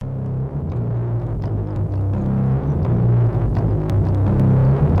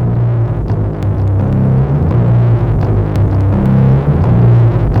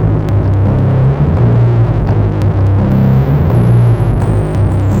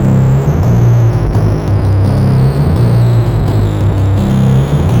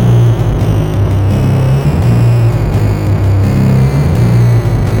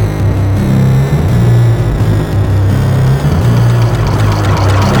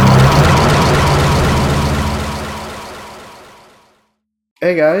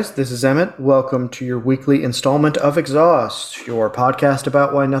Hey guys, this is Emmett. Welcome to your weekly installment of Exhaust, your podcast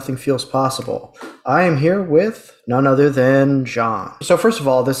about why nothing feels possible. I am here with none other than John. So, first of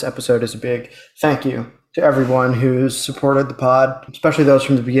all, this episode is a big thank you to everyone who's supported the pod, especially those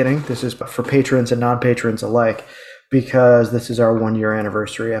from the beginning. This is for patrons and non patrons alike, because this is our 1 year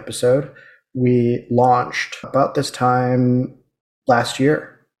anniversary episode. We launched about this time last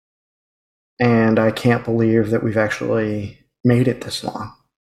year, and I can't believe that we've actually made it this long.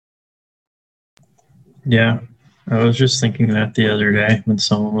 Yeah, I was just thinking that the other day when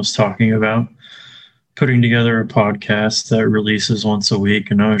someone was talking about putting together a podcast that releases once a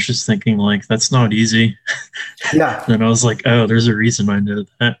week, and I was just thinking, like, that's not easy. Yeah. And I was like, oh, there's a reason I know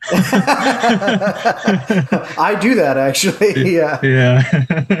that. I do that actually. Yeah.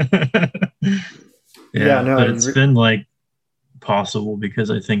 Yeah, No. but it's been like possible because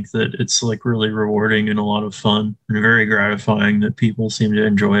I think that it's like really rewarding and a lot of fun and very gratifying that people seem to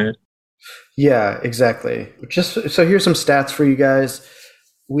enjoy it. Yeah, exactly. Just so here's some stats for you guys.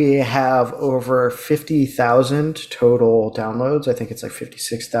 We have over 50,000 total downloads. I think it's like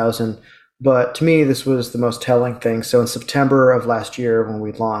 56,000. But to me, this was the most telling thing. So in September of last year, when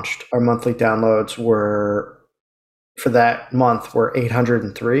we launched, our monthly downloads for that month, were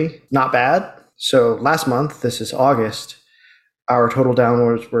 803. Not bad. So last month, this is August, our total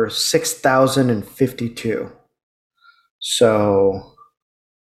downloads were 6,052. So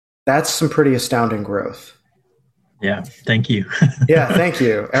that's some pretty astounding growth. Yeah, thank you. Yeah, thank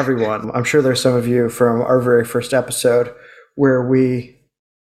you, everyone. I'm sure there's some of you from our very first episode where we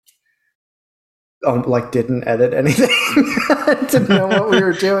didn't edit anything, didn't know what we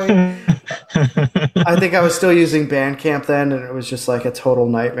were doing. I think I was still using Bandcamp then, and it was just like a total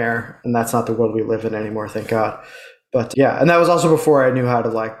nightmare. And that's not the world we live in anymore, thank God. But yeah, and that was also before I knew how to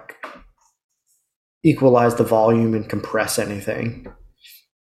like equalize the volume and compress anything.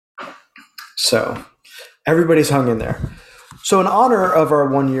 So everybody's hung in there. So in honor of our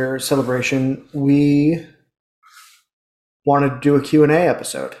 1 year celebration, we wanted to do a Q&A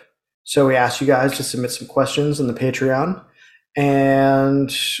episode. So we asked you guys to submit some questions in the Patreon, and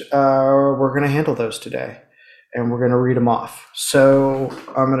we're going to handle those today, and we're going to read them off. So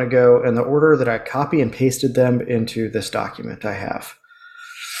I'm going to go in the order that I copy and pasted them into this document I have.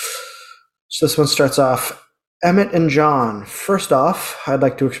 So this one starts off, Emmett and John. First off, I'd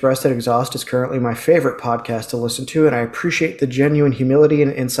like to express that Exhaust is currently my favorite podcast to listen to, and I appreciate the genuine humility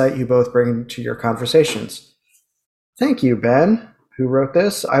and insight you both bring to your conversations. Thank you, Ben, who wrote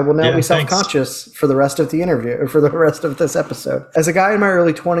this. I will now be self-conscious for the rest of the interview, or for the rest of this episode. As a guy in my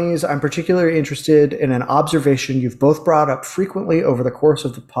early 20s, I'm particularly interested in an observation you've both brought up frequently over the course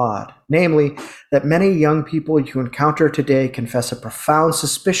of the pod, namely that many young people you encounter today confess a profound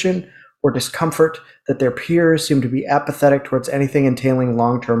suspicion or discomfort that their peers seem to be apathetic towards anything entailing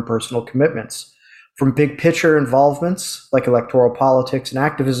long-term personal commitments, from big picture involvements like electoral politics and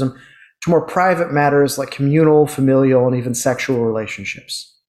activism to more private matters like communal, familial, and even sexual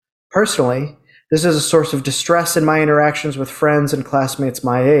relationships. Personally, this is a source of distress in my interactions with friends and classmates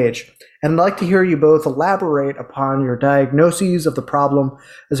my age, and I'd like to hear you both elaborate upon your diagnoses of the problem,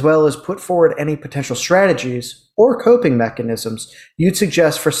 as well as put forward any potential strategies or coping mechanisms you'd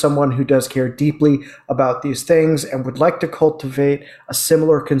suggest for someone who does care deeply about these things and would like to cultivate a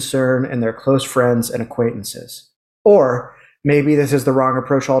similar concern in their close friends and acquaintances. Or maybe this is the wrong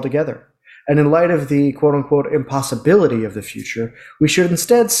approach altogether. And in light of the quote-unquote impossibility of the future, we should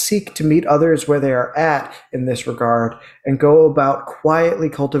instead seek to meet others where they are at in this regard and go about quietly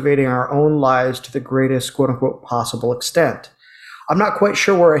cultivating our own lives to the greatest quote-unquote possible extent. I'm not quite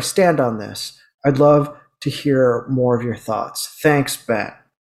sure where I stand on this. I'd love to hear more of your thoughts. Thanks, Ben.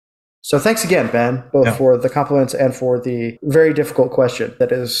 So thanks again, Ben, both for the compliments and for the very difficult question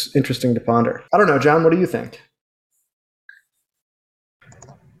that is interesting to ponder. I don't know, John, what do you think?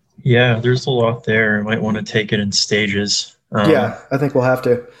 Yeah, there's a lot there. I might want to take it in stages. Yeah, I think we'll have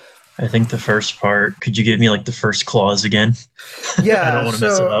to. I think the first part, could you give me like the first clause again? Yeah, I don't want to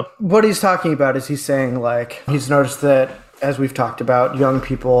mess it up. What he's talking about is he's saying, like, he's noticed that, as we've talked about, young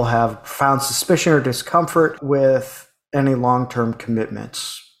people have found suspicion or discomfort with any long-term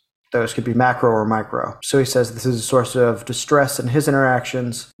commitments. Those could be macro or micro. So he says this is a source of distress in his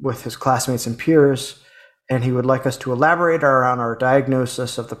interactions with his classmates and peers, and he would like us to elaborate on our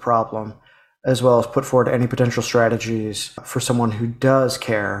diagnosis of the problem, as well as put forward any potential strategies for someone who does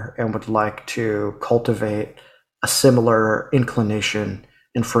care and would like to cultivate a similar inclination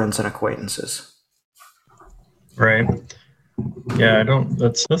in friends and acquaintances. Right. Yeah,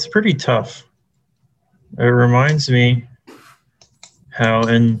 that's pretty tough. It reminds me how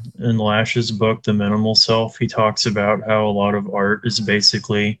in Lash's book, The Minimal Self, he talks about how a lot of art is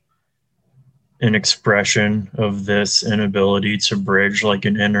basically an expression of this inability to bridge like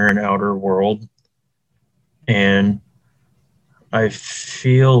an inner and outer world. And I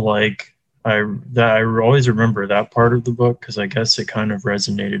feel like I always remember that part of the book because I guess it kind of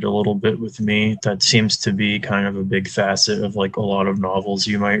resonated a little bit with me. That seems to be kind of a big facet of like a lot of novels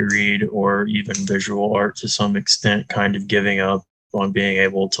you might read, or even visual art to some extent, kind of giving up on being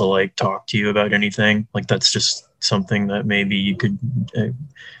able to like talk to you about anything. Like that's just something that maybe you could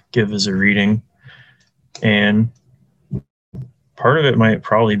give as a reading. And part of it might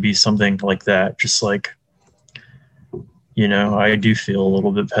probably be something like that, just like, you know, I do feel a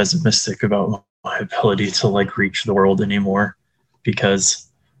little bit pessimistic about my ability to like reach the world anymore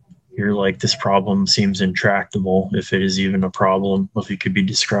because you're like, this problem seems intractable, if it is even a problem, if it could be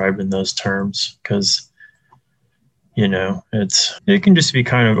described in those terms. Because, you know, it can just be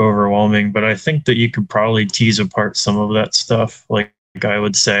kind of overwhelming. But I think that you could probably tease apart some of that stuff. Like I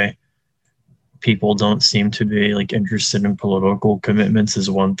would say, people don't seem to be like interested in political commitments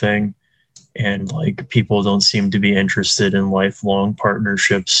is one thing, and like people don't seem to be interested in lifelong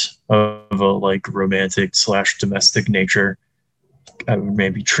partnerships of a like romantic slash domestic nature. I would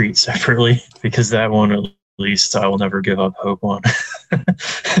maybe treat separately because that one at least I will never give up hope on.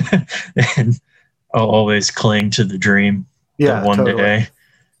 And I'll always cling to the dream that Yeah, one totally. day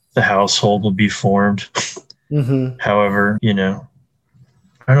the household will be formed. Mm-hmm. However, you know,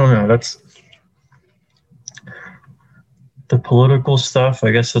 I don't know. That's the political stuff.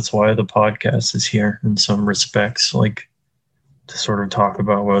 I guess that's why the podcast is here in some respects, like to sort of talk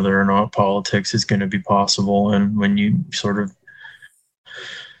about whether or not politics is going to be possible. And when you sort of,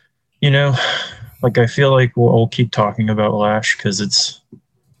 you know, like I feel like we'll keep talking about Lash because it's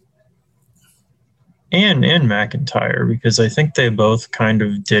and McIntyre because I think they both kind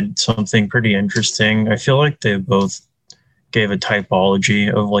of did something pretty interesting. I feel like they both gave a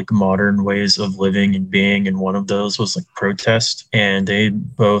typology of like modern ways of living and being, and one of those was like protest. And they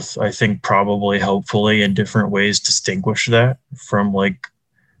both, I think, probably hopefully in different ways distinguish that from like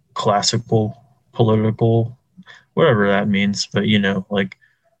classical political, whatever that means. But you know, like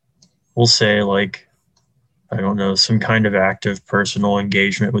we'll say like, I don't know, some kind of active personal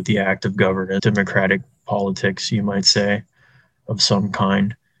engagement with the act of governance, democratic politics, you might say, of some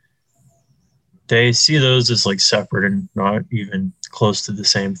kind. They see those as like separate and not even close to the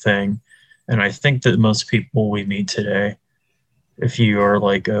same thing. And I think that most people we meet today, if you are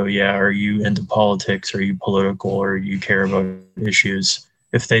like, oh yeah, are you into politics? Are you political? Or you care about issues?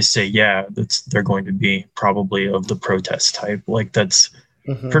 If they say yeah, they're going to be probably of the protest type. Like that's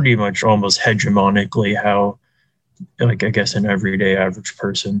Mm-hmm. pretty much almost hegemonically how, like I guess an everyday average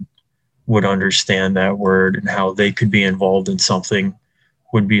person would understand that word, and how they could be involved in something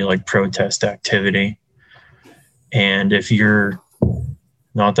would be like protest activity. And if you're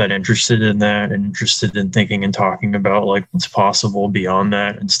not that interested in that and interested in thinking and talking about like what's possible beyond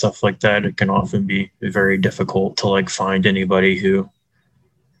that and stuff like that, it can often be very difficult to like find anybody who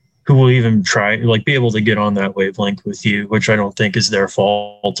will even try like be able to get on that wavelength with you, which I don't think is their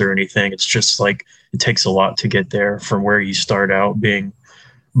fault or anything. It's just like it takes a lot to get there from where you start out being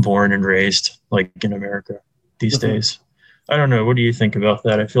born and raised like in America these Mm-hmm. days. I don't know. What do you think about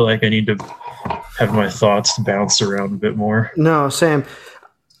that? I feel like I need to have my thoughts bounce around a bit more. No, same.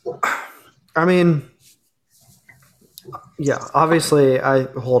 I mean, yeah, obviously, I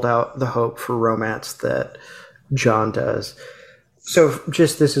hold out the hope for romance that John does. So,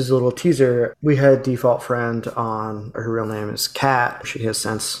 just this is a little teaser. We had default friend on. Her real name is Kat. She has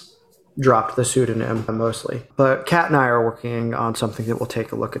since dropped the pseudonym mostly. But Kat and I are working on something that will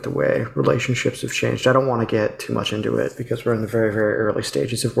take a look at the way relationships have changed. I don't want to get too much into it because we're in the very, very early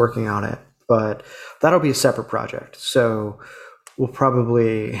stages of working on it. But that'll be a separate project. So we'll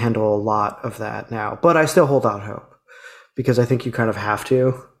probably handle a lot of that now. But I still hold out hope because I think you kind of have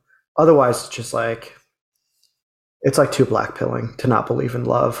to. Otherwise, it's just like it's like too blackpilling to not believe in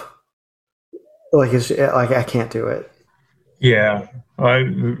love. Like it's like I can't do it. Yeah,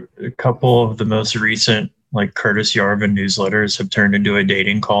 a couple of the most recent like Curtis Yarvin newsletters have turned into a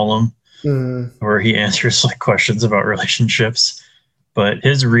dating column Mm, where he answers like questions about relationships. But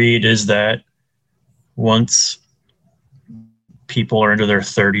his read is that once people are into their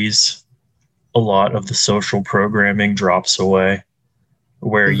 30s, a lot of the social programming drops away,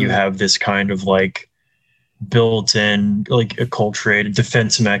 where you mm-hmm, have this kind of like built in, like acculturated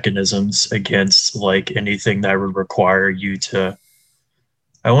defense mechanisms against like anything that would require you to,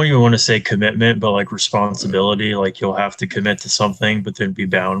 I don't even want to say commitment, but like responsibility. Like you'll have to commit to something, but then be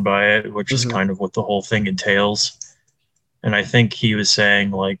bound by it, which is mm-hmm. kind of what the whole thing entails. And I think he was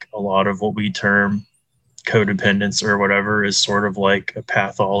saying like a lot of what we term codependence or whatever is sort of like a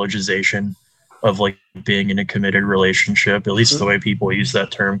pathologization of like being in a committed relationship, at least the way people use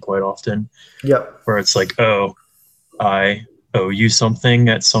that term quite often, Yep. where it's like, oh, I owe you something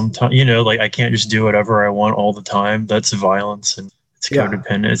at some time, like I can't just do whatever I want all the time. That's violence and it's Yeah.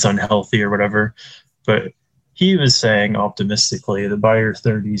 codependent, it's unhealthy or whatever. But he was saying optimistically that by your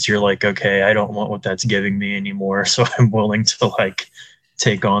 30s, you're like, okay, I don't want what that's giving me anymore. So I'm willing to like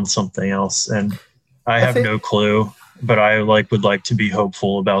take on something else. And I I have think no clue, but I like would like to be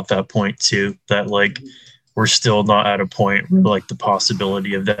hopeful about that point too, that like we're still not at a point where like the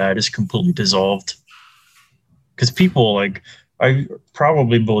possibility of that is completely dissolved. Because people like, I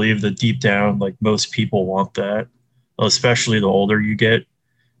probably believe that deep down, like most people want that, especially the older you get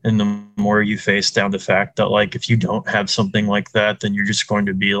and the more you face down the fact that like if you don't have something like that, then you're just going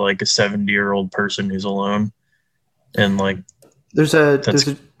to be like a 70-year-old person who's alone. And like there's a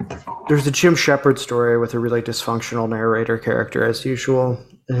that's there's a Jim Shepard story with a really dysfunctional narrator character as usual.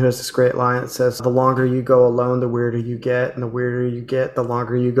 And he has this great line that says, "The longer you go alone, the weirder you get, and the weirder you get, the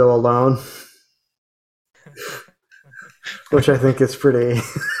longer you go alone." Which I think is pretty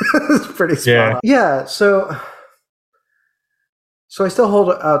is pretty spot yeah. on. Yeah, so I still hold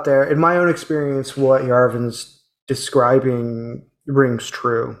it out there. In my own experience, what Yarvin's describing rings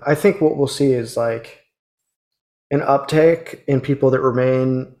true. I think what we'll see is like an uptake in people that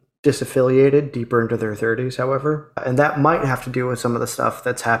remain disaffiliated deeper into their 30s, however. And that might have to do with some of the stuff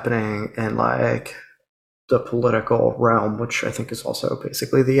that's happening in like the political realm, which I think is also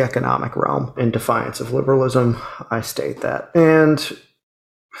basically the economic realm. In defiance of liberalism, I state that. And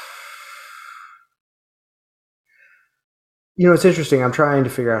it's interesting. I'm trying to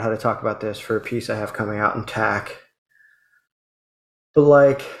figure out how to talk about this for a piece I have coming out in TAC. But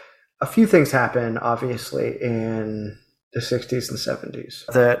like a few things happen, obviously, in the 60s and 70s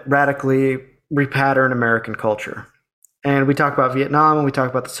that radically repattern American culture. And we talk about Vietnam and we talk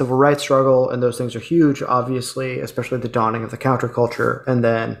about the civil rights struggle, and those things are huge, obviously, especially the dawning of the counterculture and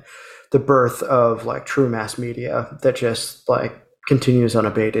then the birth of like true mass media that just like continues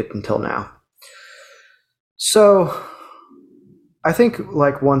unabated until now. So I think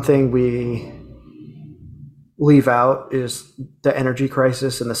like one thing we leave out is the energy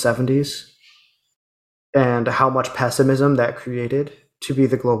crisis in the 70s and how much pessimism that created to be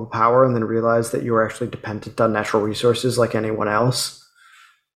the global power and then realize that you were actually dependent on natural resources like anyone else.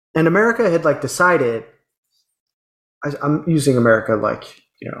 And America had like decided, I'm using America like,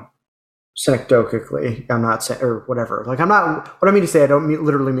 synecdochically. I'm not saying, or whatever. Like, I'm not, what I mean to say, I don't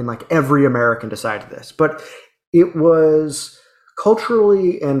literally mean like every American decided this, but it was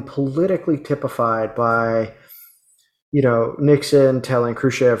culturally and politically typified by Nixon telling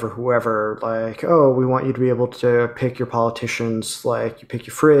Khrushchev or whoever, like, oh, we want you to be able to pick your politicians, like you pick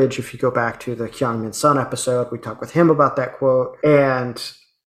your fridge. If you go back to the Kyung Min Sun episode, we talk with him about that quote. And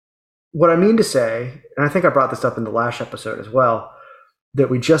what I mean to say, and I think I brought this up in the last episode as well, that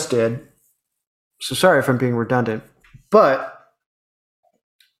we just did. So sorry if I'm being redundant, but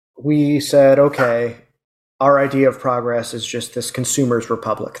we said, okay, our idea of progress is just this consumer's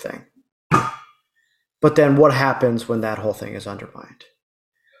republic thing. But then what happens when that whole thing is undermined?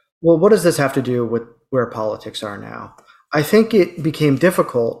 Well, what does this have to do with where politics are now? I think it became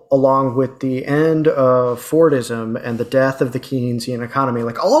difficult along with the end of Fordism and the death of the Keynesian economy.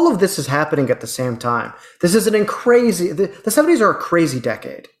 Like all of this is happening at the same time. This is the 70s are a crazy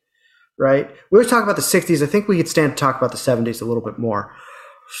decade, right? We always talk about the 60s. I think we could stand to talk about the 70s a little bit more,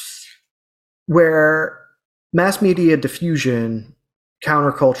 where mass media diffusion,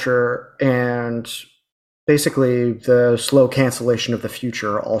 counterculture, and basically the slow cancellation of the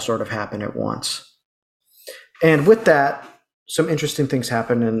future all sort of happen at once. And with that, some interesting things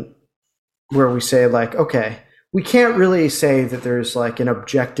happen, and where we say like, okay, we can't really say that there's like an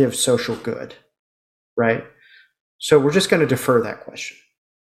objective social good, right? So we're just going to defer that question.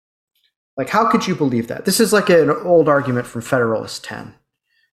 Like, how could you believe that? This is like an old argument from Federalist 10,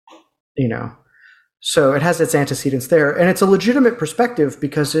 So it has its antecedents there, and it's a legitimate perspective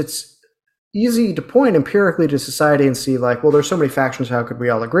because it's easy to point empirically to society and see like, well, there's so many factions, how could we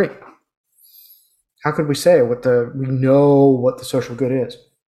all agree? How could we say we know what the social good is?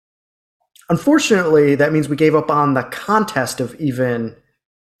 Unfortunately, that means we gave up on the contest of even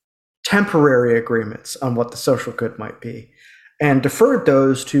temporary agreements on what the social good might be and deferred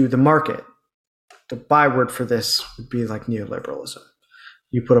those to the market. The byword for this would be like neoliberalism.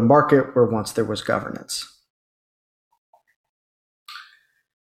 You put a market where once there was governance.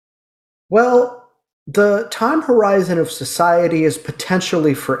 Well, the time horizon of society is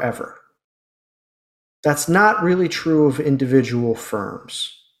potentially forever. That's not really true of individual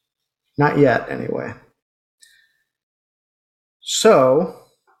firms. Not yet, anyway. So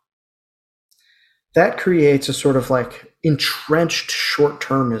that creates a sort of like entrenched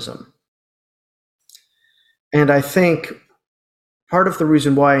short-termism. And I think part of the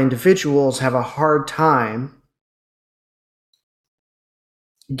reason why individuals have a hard time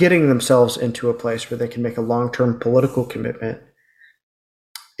getting themselves into a place where they can make a long-term political commitment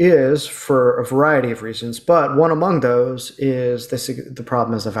is for a variety of reasons, but one among those is the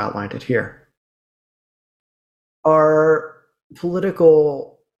problem as I've outlined it here. Our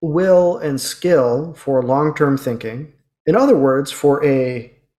political will and skill for long-term thinking, in other words, for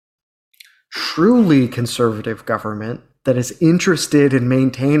a truly conservative government that is interested in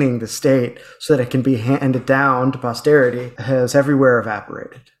maintaining the state so that it can be handed down to posterity, has everywhere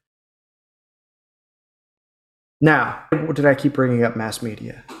evaporated. Now, did I keep bringing up mass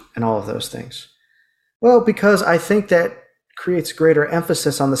media and all of those things? Well, because I think that creates greater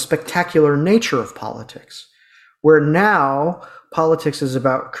emphasis on the spectacular nature of politics, where now politics is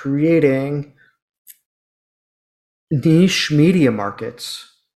about creating niche media markets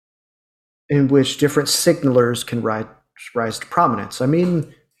in which different signalers can rise to prominence. I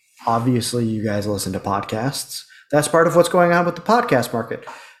mean, obviously, you guys listen to podcasts. That's part of what's going on with the podcast market.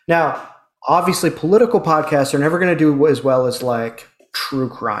 Now, obviously, political podcasts are never going to do as well as like true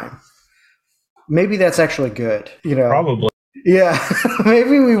crime. Maybe that's actually good, you know. Probably. Yeah,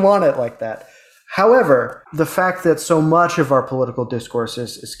 maybe we want it like that. However, the fact that so much of our political discourse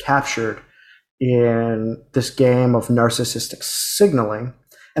is captured in this game of narcissistic signaling.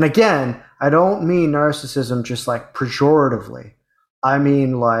 And again, I don't mean narcissism just like pejoratively. I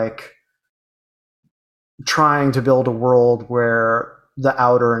mean like trying to build a world where the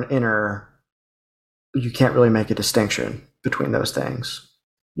outer and inner, you can't really make a distinction between those things.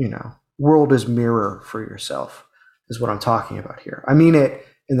 You know, world is mirror for yourself is what I'm talking about here. I mean it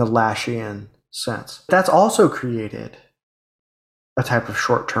in the Lashian sense. That's also created a type of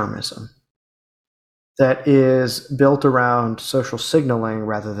short-termism that is built around social signaling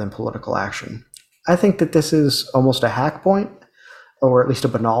rather than political action. I think that this is almost a hack point, or at least a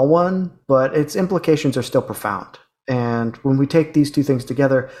banal one, but its implications are still profound. And when we take these two things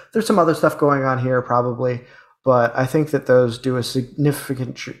together, there's some other stuff going on here probably, but I think that those do a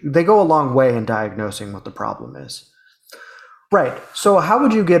significant, they go a long way in diagnosing what the problem is. Right. So how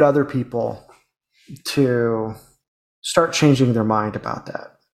would you get other people to start changing their mind about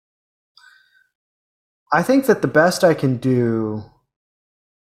that? I think that the best I can do,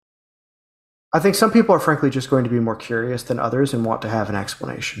 I think some people are frankly just going to be more curious than others and want to have an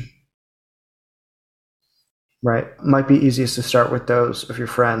explanation. Right? Might be easiest to start with those of your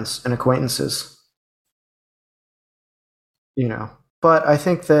friends and acquaintances. You know, but I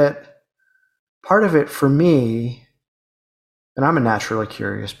think that part of it for me, and I'm a naturally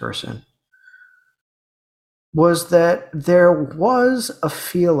curious person, was that there was a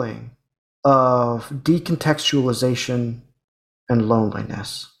feeling of decontextualization and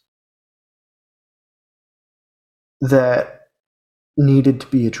loneliness that needed to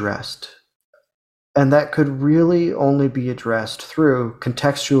be addressed. And that could really only be addressed through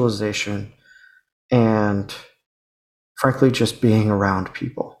contextualization and, frankly, just being around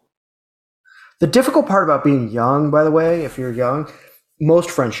people. The difficult part about being young, by the way, if you're young,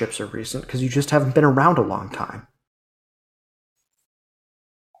 most friendships are recent because you just haven't been around a long time.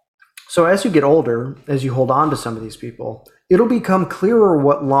 So as you get older, as you hold on to some of these people, it'll become clearer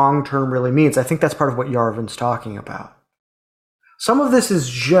what long-term really means. I think that's part of what Yarvin's talking about. Some of this is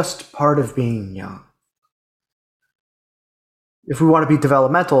just part of being young. If we want to be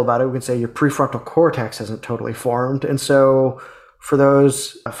developmental about it, we can say your prefrontal cortex hasn't totally formed. And so for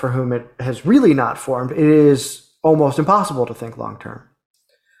those for whom it has really not formed, it is almost impossible to think long-term.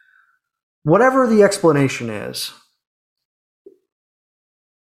 Whatever the explanation is,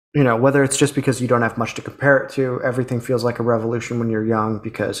 you know, whether it's just because you don't have much to compare it to, everything feels like a revolution when you're young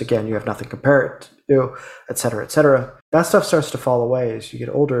because, again, you have nothing to compare it to, et cetera, et cetera. That stuff starts to fall away as you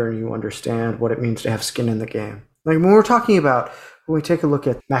get older and you understand what it means to have skin in the game. Like when we're talking about, when we take a look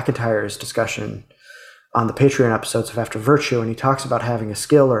at McIntyre's discussion on the Patreon episodes of After Virtue, and he talks about having a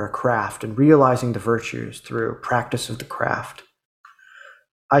skill or a craft and realizing the virtues through practice of the craft.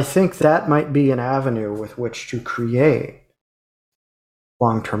 I think that might be an avenue with which to create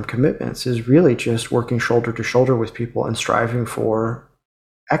long-term commitments, is really just working shoulder to shoulder with people and striving for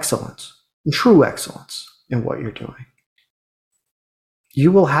excellence, and true excellence in what you're doing.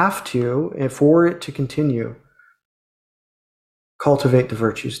 You will have to, for it to continue, cultivate the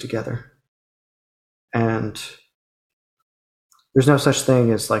virtues together. And there's no such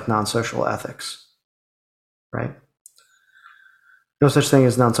thing as like non-social ethics. right? No such thing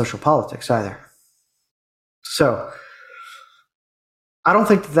as non-social politics either. So I don't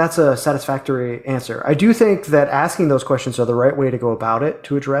think that's a satisfactory answer. I do think that asking those questions are the right way to go about it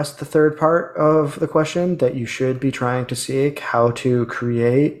to address the third part of the question, that you should be trying to seek how to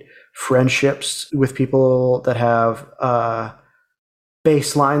create friendships with people that have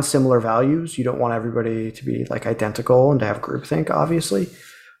baseline similar values. You don't want everybody to be like identical and to have groupthink, obviously.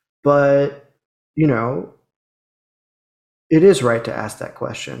 But, you know, it is right to ask that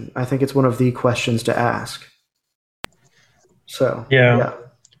question. I think it's one of the questions to ask. So, Yeah. yeah.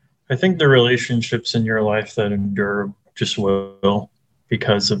 I think the relationships in your life that endure just will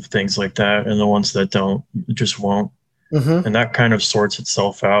because of things like that, and the ones that don't just won't. Mm-hmm. And that kind of sorts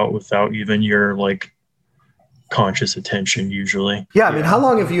itself out without even your like conscious attention usually. Yeah, I mean, how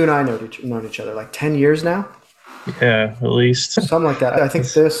long have you and I known each other? Like 10 years now? Yeah, at least. Something like that. I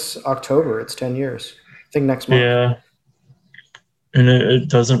think this October, it's 10 years. I think next month. Yeah. And it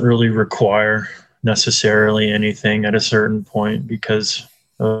doesn't really require necessarily anything at a certain point because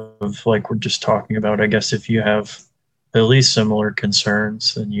of like we're just talking about. I guess if you have at least similar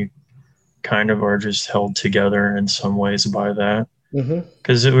concerns, then you kind of are just held together in some ways by that. Mm-hmm.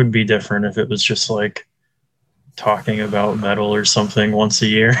 Because it would be different if it was just like talking about metal or something once a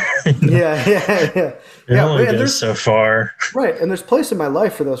year. Yeah, yeah, yeah. It Yeah, only and goes so far. right, and there's place in my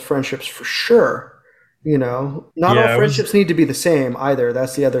life for those friendships for sure. You know, not all Yeah, friendships need to be the same either.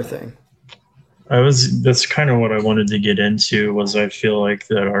 That's the other thing. that's kind of what I wanted to get into was I feel like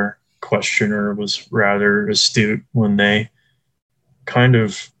that our questioner was rather astute when they kind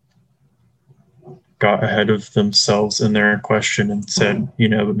of got ahead of themselves in their question and said,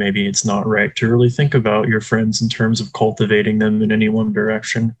 but maybe it's not right to really think about your friends in terms of cultivating them in any one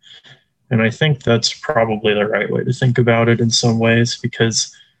direction. And I think that's probably the right way to think about it in some ways,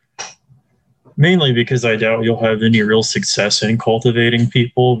 mainly because I doubt you'll have any real success in cultivating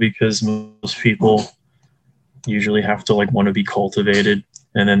people, because most people usually have to like want to be cultivated,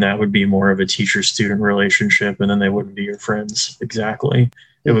 and then that would be more of a teacher student relationship, and then they wouldn't be your friends exactly.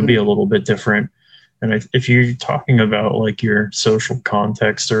 It would be a little bit different. And if you're talking about like your social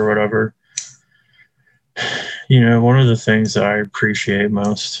context or whatever, one of the things that I appreciate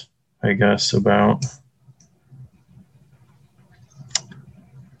most, I guess, about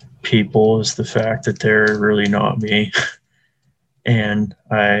people is the fact that they're really not me. And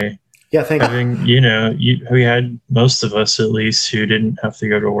we had most of us, at least, who didn't have to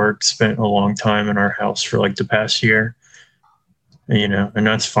go to work, spent a long time in our house for like the past year, and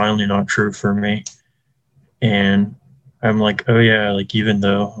that's finally not true for me. And I'm like, oh yeah, like even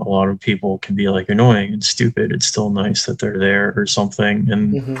though a lot of people can be like annoying and stupid, it's still nice that they're there or something.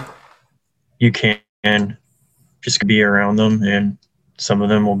 And you can just be around them, and some of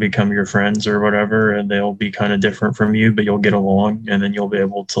them will become your friends or whatever, and they'll be kind of different from you, but you'll get along, and then you'll be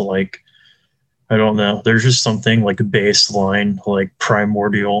able to like, I don't know, there's just something like a baseline, like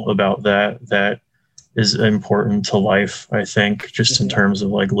primordial about that is important to life, I think, just in terms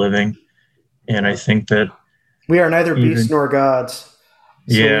of like living. And I think that we are neither beasts nor gods,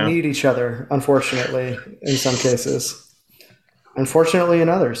 so yeah, we need each other, unfortunately, in some cases, unfortunately in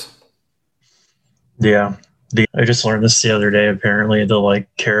others. Yeah. I just learned this the other day. Apparently, the like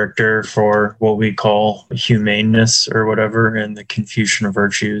character for what we call humaneness or whatever, and the Confucian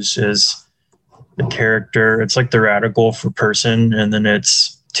virtues is the character. It's like the radical for person, and then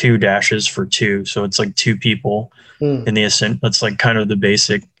it's 2 dashes for two. So it's like two people in the ascent. That's like kind of the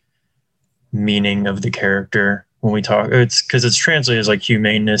basic meaning of the character when we talk. It's because it's translated as like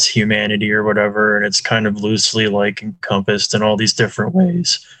humaneness, humanity, or whatever, and it's kind of loosely like encompassed in all these different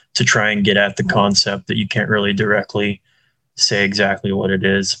ways to try and get at the concept that you can't really directly say exactly what it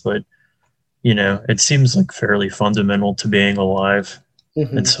is, but it seems like fairly fundamental to being alive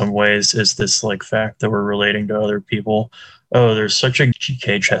in some ways, is this like fact that we're relating to other people. Oh, there's such a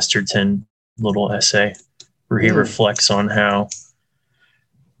G.K. Chesterton little essay where he reflects on how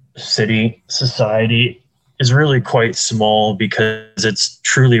society is really quite small because it's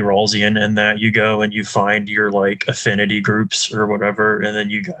truly Rawlsian, and that you go and you find your like affinity groups or whatever, and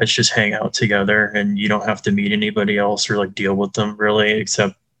then you guys just hang out together, and you don't have to meet anybody else or like deal with them really,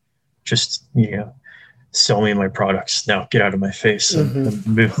 except just sell me my products now, get out of my face, and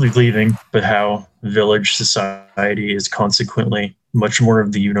leaving. But how village society is consequently much more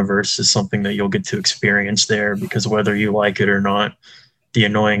of the universe is something that you'll get to experience there, because whether you like it or not, the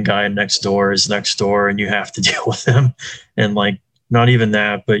annoying guy next door is next door, and you have to deal with him. And like, not even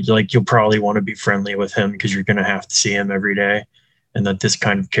that, but like, you'll probably want to be friendly with him because you're going to have to see him every day. And that this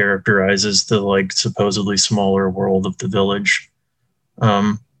kind of characterizes the like supposedly smaller world of the village.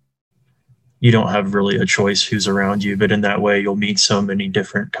 you don't have really a choice who's around you, but in that way you'll meet so many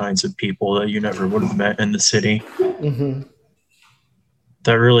different kinds of people that you never would have met in the city. Mm-hmm.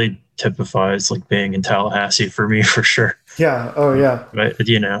 That really typifies like being in Tallahassee for me for sure. Yeah. Oh, yeah. But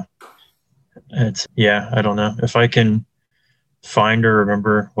it's I don't know. If I can find or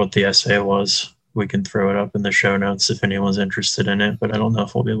remember what the essay was, we can throw it up in the show notes if anyone's interested in it, but I don't know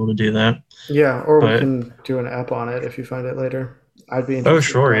if we'll be able to do that. Yeah. Or we But can do an app on it if you find it later. I'd be oh interested in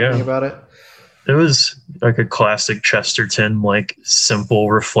sure, talking yeah. about it. It was like a classic Chesterton, like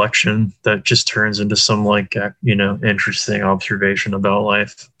simple reflection that just turns into some like, interesting observation about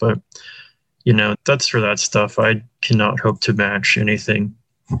life. But, that's for that stuff. I cannot hope to match anything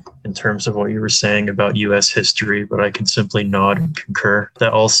in terms of what you were saying about US history, but I can simply nod and concur.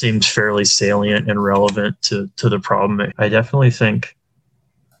 That all seems fairly salient and relevant to the problem. I definitely think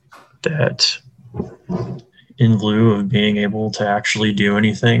that in lieu of being able to actually do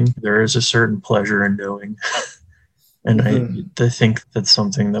anything, there is a certain pleasure in knowing. And Mm-hmm. I think that's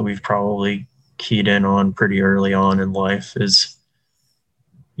something that we've probably keyed in on pretty early on in life is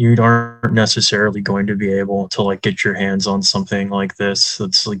you aren't necessarily going to be able to like get your hands on something like this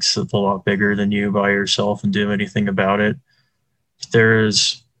that's like a lot bigger than you by yourself and do anything about it. There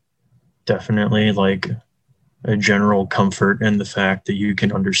is definitely like a general comfort in the fact that you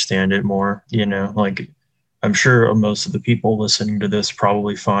can understand it more, like I'm sure most of the people listening to this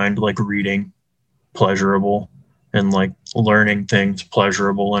probably find like reading pleasurable and like learning things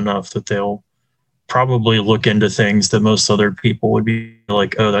pleasurable enough that they'll probably look into things that most other people would be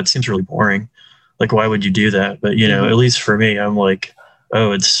like, oh, that seems really boring. Like, why would you do that? But at Mm-hmm. least for me, I'm like,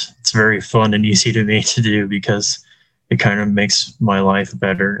 oh, it's very fun and easy to me to do because it kind of makes my life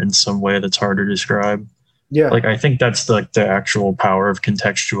better in some way that's hard to describe. Yeah. Like, I think that's the actual power of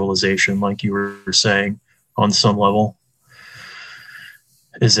contextualization, like you were saying, on some level.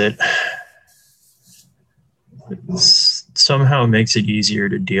 Is it somehow makes it easier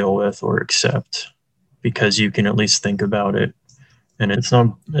to deal with or accept because you can at least think about it and it's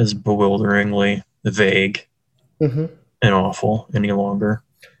not as bewilderingly vague Mm-hmm. and awful any longer.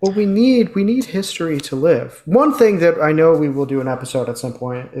 Well, we need history to live. One thing that I know we will do an episode at some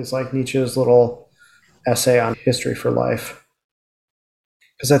point is like Nietzsche's little essay on history for life,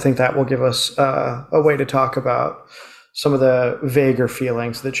 because I think that will give us a way to talk about some of the vaguer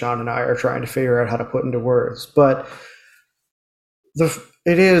feelings that John and I are trying to figure out how to put into words. But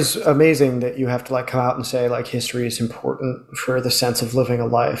it is amazing that you have to like come out and say like history is important for the sense of living a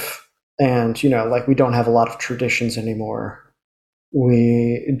life, and like we don't have a lot of traditions anymore.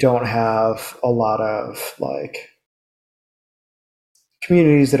 We don't have a lot of like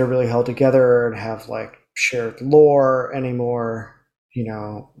communities that are really held together and have like shared lore anymore.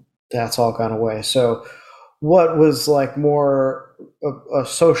 That's all gone away. So what was like more a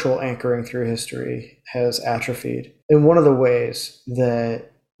social anchoring through history has atrophied. And one of the ways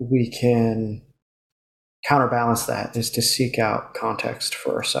that we can counterbalance that is to seek out context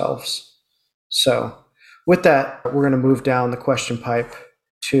for ourselves. So with that, we're going to move down the question pipe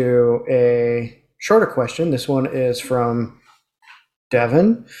to a shorter question. This one is from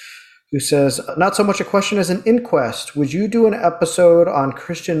Devin, who says, not so much a question as an inquest. Would you do an episode on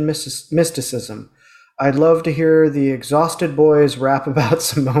Christian mysticism? I'd love to hear the Exhausted Boys rap about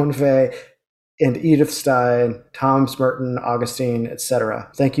Simone Weil and Edith Stein, Tom Merton, Augustine,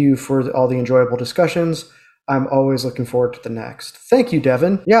 etc. Thank you for all the enjoyable discussions. I'm always looking forward to the next. Thank you,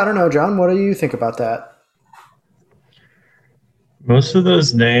 Devin. Yeah, I don't know, John, what do you think about that? Most of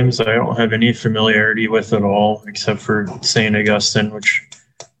those names I don't have any familiarity with at all, except for St. Augustine, which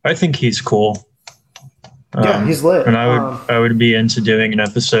I think he's cool. Yeah, he's lit. And I would be into doing an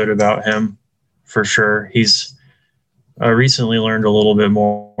episode about him for sure. I recently learned a little bit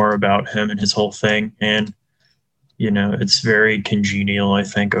more about him and his whole thing, and it's very congenial. I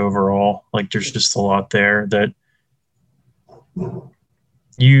think overall, like there's just a lot there that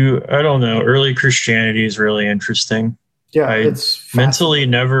I don't know. Early Christianity is really interesting. Yeah, I it's mentally I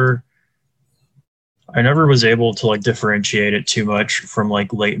never was able to like differentiate it too much from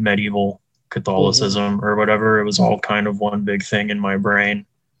like late medieval Catholicism or whatever. It was all kind of one big thing in my brain,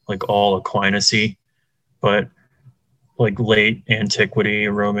 like all Aquinas-y. But like late antiquity,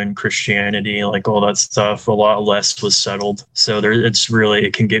 Roman Christianity, like all that stuff, a lot less was settled. So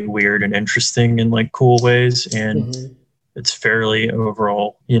it can get weird and interesting in like cool ways. And it's fairly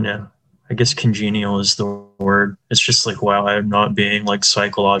overall, I guess congenial is the word. It's just like, wow, I'm not being like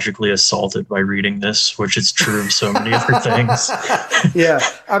psychologically assaulted by reading this, which is true of so many other things. Yeah.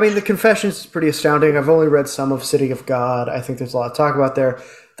 I mean, the Confessions is pretty astounding. I've only read some of City of God. I think there's a lot to talk about there.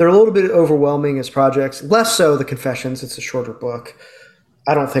 They're a little bit overwhelming as projects, less so the Confessions. It's a shorter book.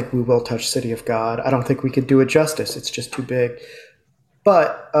 I don't think we will touch City of God. I don't think we could do it justice. It's just too big.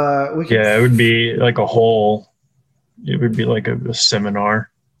 But we could. Yeah, it would be like a whole. It would be like a seminar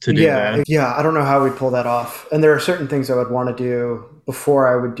to do Yeah, that. yeah. I don't know how we'd pull that off. And there are certain things I would want to do before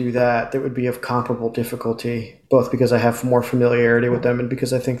I would do that that would be of comparable difficulty, both because I have more familiarity with them and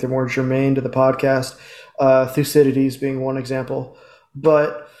because I think they're more germane to the podcast. Thucydides being one example.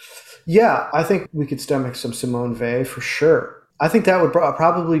 But yeah, I think we could stomach some Simone Weil for sure. I think that would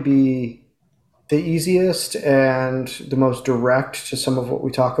probably be the easiest and the most direct to some of what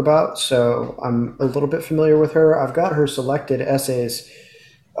we talk about. So I'm a little bit familiar with her. I've got her selected essays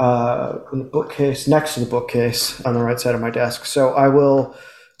in the bookcase, next to the bookcase on the right side of my desk. So I will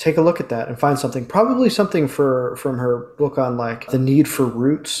take a look at that and find something, probably something from her book on like the need for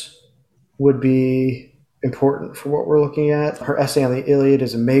roots would be important for what we're looking at. Her essay on the Iliad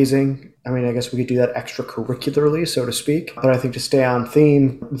is amazing. I mean, I guess we could do that extracurricularly, so to speak. But I think to stay on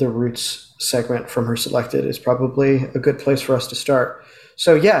theme, the roots segment from her selected is probably a good place for us to start.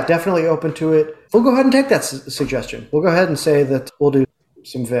 So yeah, definitely open to it. We'll go ahead and take that suggestion. We'll go ahead and say that we'll do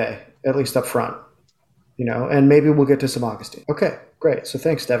some Weil, at least up front, and maybe we'll get to some Augustine. Okay, great. So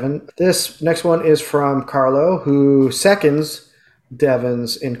thanks, Devin. This next one is from Carlo, who seconds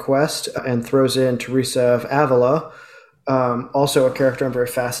Devin's inquest and throws in Teresa of Avila, also a character I'm very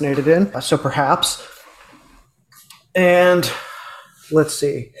fascinated in. So perhaps. And let's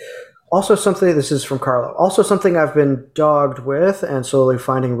see. Also something, this is from Carlo, also something I've been dogged with and slowly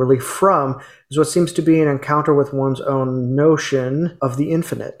finding relief from is what seems to be an encounter with one's own notion of the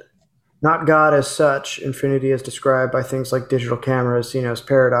infinite. Not God as such, infinity as described by things like digital cameras, Zeno's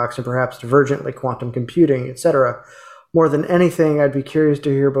paradox, and perhaps divergently quantum computing, etc. More than anything, I'd be curious to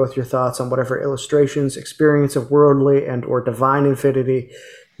hear both your thoughts on whatever illustrations, experience of worldly and or divine infinity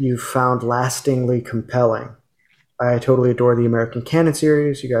you've found lastingly compelling. I totally adore the American Canon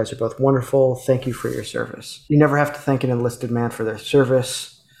series. You guys are both wonderful. Thank you for your service. You never have to thank an enlisted man for their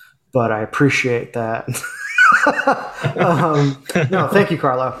service, but I appreciate that. No, thank you,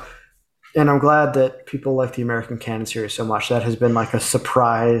 Carlo. And I'm glad that people like the American Canon series so much. That has been like a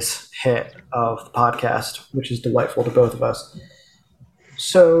surprise hit of the podcast, which is delightful to both of us.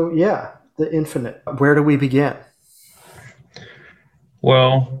 So, yeah, the infinite. Where do we begin?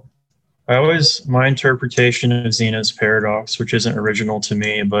 Well, my interpretation of Zeno's paradox, which isn't original to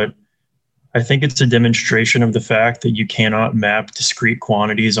me, but I think it's a demonstration of the fact that you cannot map discrete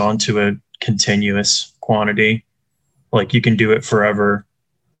quantities onto a continuous quantity. Like you can do it forever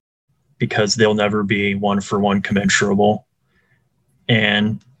because they'll never be one-for-one commensurable.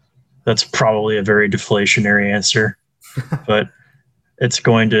 And that's probably a very deflationary answer, but it's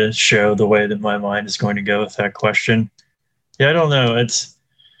going to show the way that my mind is going to go with that question. Yeah, I don't know. It's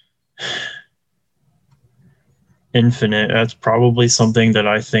infinite. That's probably something that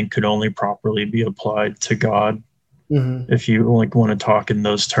I think could only properly be applied to God. Mm-hmm. If you like want to talk in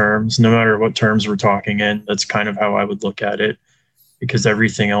those terms, no matter what terms we're talking in, that's kind of how I would look at it, because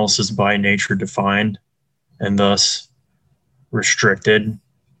everything else is by nature defined and thus restricted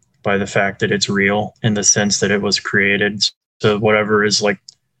by the fact that it's real in the sense that it was created. So whatever is like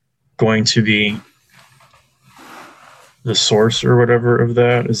going to be the source or whatever of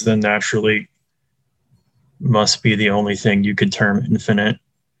that is then naturally must be the only thing you could term infinite.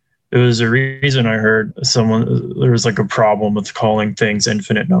 It was a reason I heard there was like a problem with calling things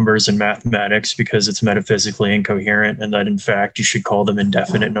infinite numbers in mathematics because it's metaphysically incoherent, and that in fact you should call them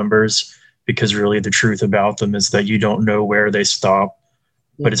indefinite numbers, because really the truth about them is that you don't know where they stop,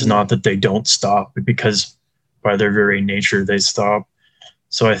 but it's not that they don't stop, because by their very nature they stop.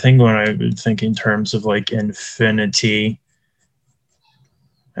 So I think when I think in terms of like infinity,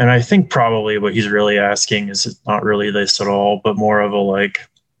 and I think probably what he's really asking is not really this at all, but more of a like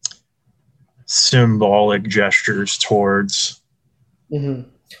symbolic gestures towards the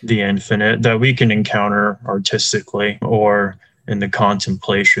infinite that we can encounter artistically or in the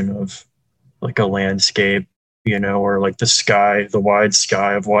contemplation of like a landscape, or like the sky, the wide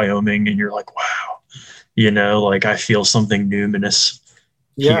sky of Wyoming, and you're like, wow, like I feel something numinous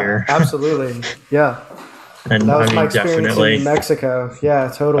here. Yeah, absolutely. Yeah. And that was my experience definitely in Mexico.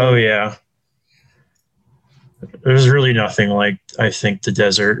 Yeah, totally. Oh yeah. There's really nothing like, I think, the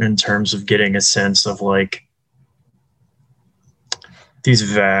desert in terms of getting a sense of like these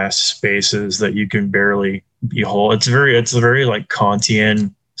vast spaces that you can barely behold. It's very like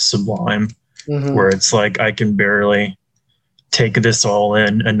Kantian sublime, where it's like I can barely take this all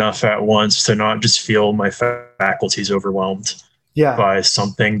in enough at once to not just feel my faculties overwhelmed by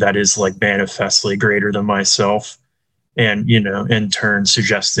something that is like manifestly greater than myself. And, in turn,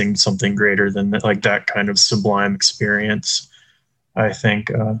 suggesting something greater than that, like that kind of sublime experience. I think,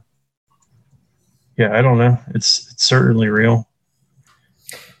 yeah, I don't know. It's certainly real.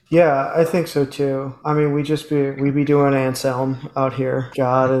 Yeah, I think so too. I mean, we be doing Anselm out here.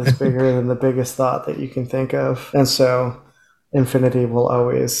 God is bigger than the biggest thought that you can think of, and so infinity will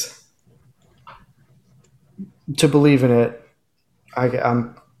always to believe in it.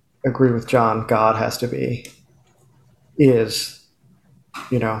 I'm agree with John. God has to be is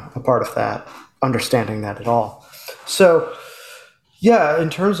a part of that, understanding that at all. So yeah, in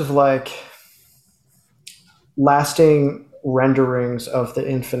terms of like lasting renderings of the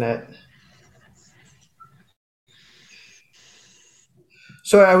infinite.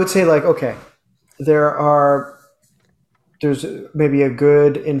 So I would say like, okay, there's maybe a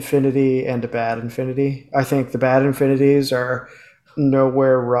good infinity and a bad infinity. I think the bad infinities are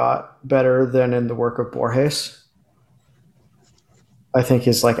nowhere wrought better than in the work of Borges. I think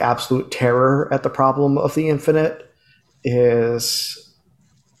his like absolute terror at the problem of the infinite is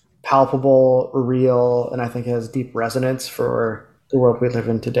palpable, real, and I think it has deep resonance for the world we live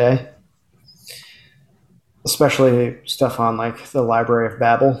in today. Especially stuff on like the Library of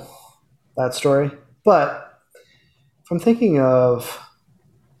Babel, that story. But if I'm thinking of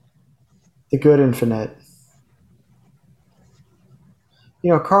the good infinite,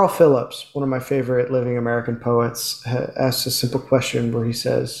 Carl Phillips, one of my favorite living American poets, asks a simple question where he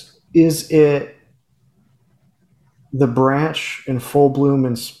says, "Is it the branch in full bloom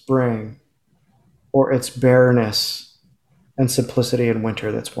in spring, or its bareness and simplicity in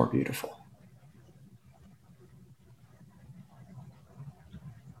winter that's more beautiful?"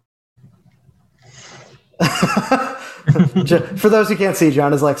 For those who can't see,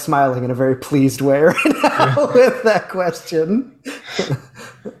 John is like smiling in a very pleased way right now with that question.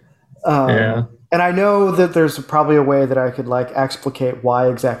 Yeah. And I know that there's probably a way that I could like explicate why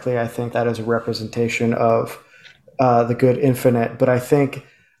exactly I think that is a representation of the good infinite. But I think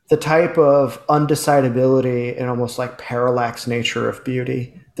the type of undecidability and almost like parallax nature of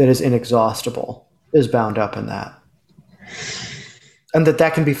beauty that is inexhaustible is bound up in that. And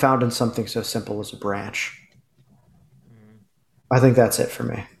that can be found in something so simple as a branch. I think that's it for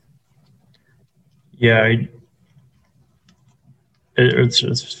me. Yeah, it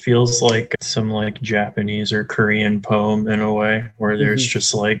feels like some like Japanese or Korean poem in a way where there's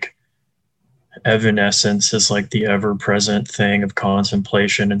just like evanescence is like the ever present thing of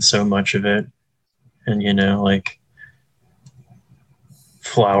contemplation and so much of it. And, like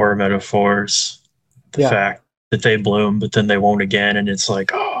flower metaphors, the fact that they bloom, but then they won't again. And it's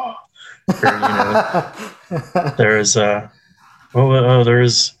like, oh, or, there's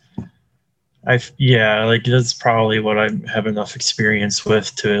yeah, like that's probably what I have enough experience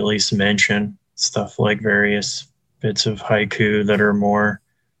with to at least mention stuff like various bits of haiku that are more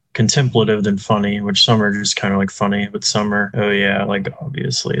contemplative than funny, which some are just kind of like funny, but some are, oh yeah, like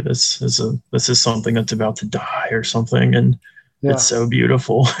obviously this is something that's about to die or something, and it's so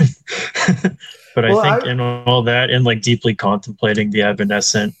beautiful. But I think in all that, and like deeply contemplating the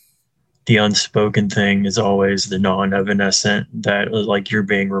evanescent, the unspoken thing is always the non-evanescent that like you're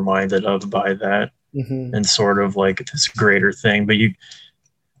being reminded of by that, and sort of like this greater thing. But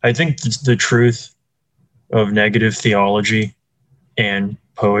I think the truth of negative theology and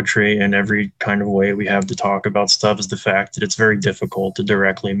poetry and every kind of way we have to talk about stuff is the fact that it's very difficult to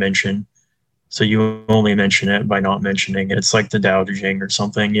directly mention. So you only mention it by not mentioning it. It's like the Tao Te Ching or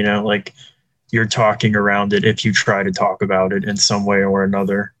something, like you're talking around it if you try to talk about it in some way or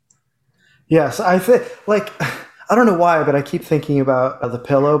another. Yes, I think like I don't know why, but I keep thinking about the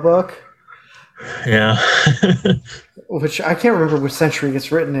Pillow book. Yeah. Which I can't remember which century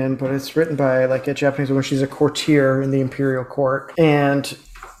it's written in, but it's written by like a Japanese woman. She's a courtier in the imperial court, and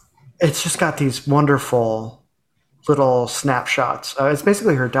it's just got these wonderful little snapshots. It's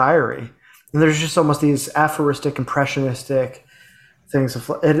basically her diary, and there's just almost these aphoristic, impressionistic things of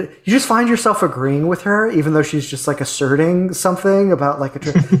you just find yourself agreeing with her, even though she's just like asserting something about like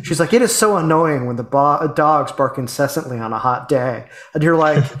she's like, it is so annoying when the dogs bark incessantly on a hot day, and you're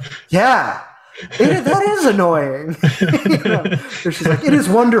like, yeah. That is annoying. She's like, it is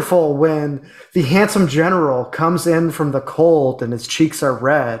wonderful when the handsome general comes in from the cold and his cheeks are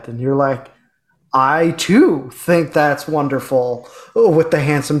red, and you're like, I too think that's wonderful with the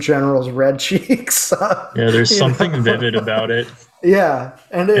handsome general's red cheeks. Yeah, there's something vivid about it. Yeah,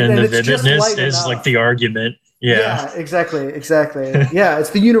 and the it's vividness is like the argument. Yeah, exactly. Yeah,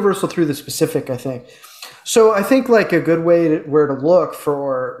 it's the universal through the specific, I think. So I think like a good way where to look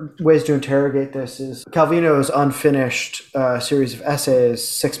for ways to interrogate this is Calvino's unfinished series of essays,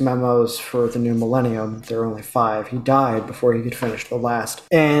 6 memos for the new millennium. There are only 5. He died before he could finish the last.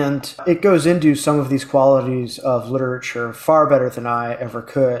 And it goes into some of these qualities of literature far better than I ever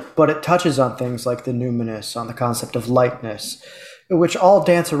could. But it touches on things like the numinous, on the concept of lightness, which all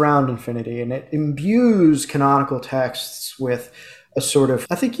dance around infinity. And it imbues canonical texts with a sort of,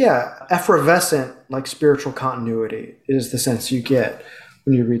 I think, yeah, effervescent, like spiritual continuity is the sense you get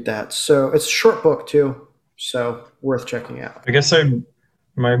when you read that. So it's a short book too, so worth checking out. I guess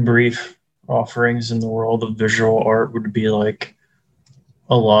my brief offerings in the world of visual art would be like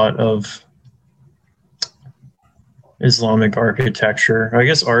a lot of Islamic architecture. I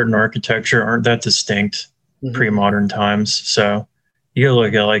guess art and architecture aren't that distinct pre-modern times. So you go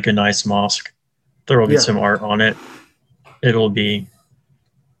look at like a nice mosque, there will be some art on it. It'll all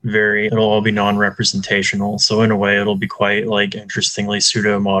be non-representational. So in a way, it'll be quite like interestingly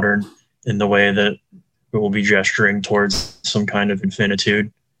pseudo-modern in the way that it will be gesturing towards some kind of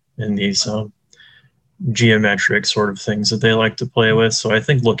infinitude in these geometric sort of things that they like to play with. So I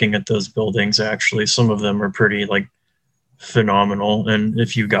think looking at those buildings, actually, some of them are pretty like phenomenal. And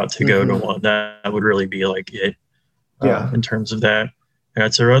if you got to go to one, that would really be like it in terms of that. And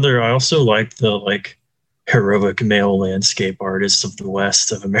that's I also like the like heroic male landscape artists of the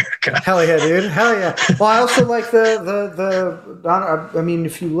West of America. Hell yeah, dude. Hell yeah. Well, I also like I mean,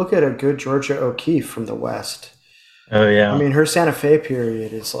 if you look at a good Georgia O'Keeffe from the West. Oh, yeah. I mean, her Santa Fe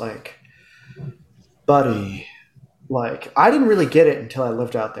period is like, buddy, like, I didn't really get it until I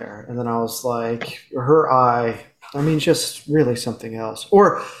lived out there. And then I was like, her eye, I mean, just really something else.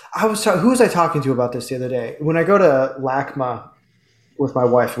 Or who was I talking to about this the other day? When I go to LACMA with my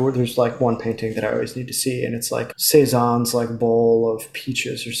wife, there's like one painting that I always need to see, and it's like Cezanne's like bowl of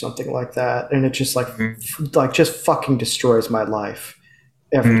peaches or something like that, and it just like just fucking destroys my life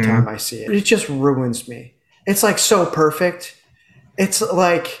every time I see it. It just ruins me. It's like so perfect. It's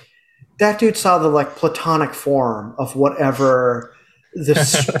like that dude saw the like platonic form of whatever the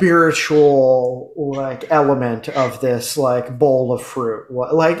spiritual like element of this like bowl of fruit.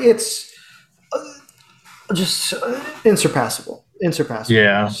 Like it's just insurpassable.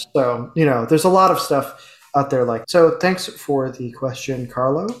 Yeah. So, there's a lot of stuff out there like. So thanks for the question,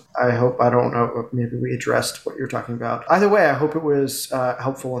 Carlo. I don't know, maybe we addressed what you're talking about. Either way, I hope it was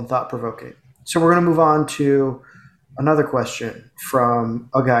helpful and thought-provoking. So we're going to move on to another question from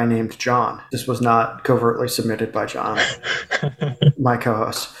a guy named John. This was not covertly submitted by John, my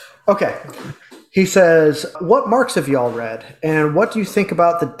co-host. Okay. He says, what Marx have y'all read, and what do you think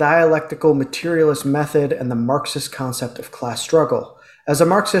about the dialectical materialist method and the Marxist concept of class struggle? As a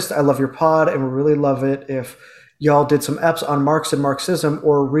Marxist, I love your pod and would really love it if y'all did some EPs on Marx and Marxism,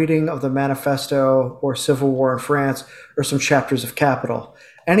 or a reading of the Manifesto or Civil War in France, or some chapters of Capital.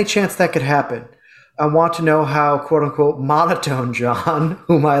 Any chance that could happen? I want to know how, quote-unquote, monotone John,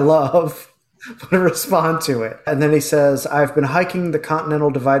 whom I love, would respond to it. And then he says, I've been hiking the Continental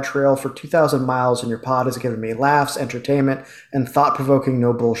Divide Trail for 2,000 miles, and your pod has given me laughs, entertainment, and thought-provoking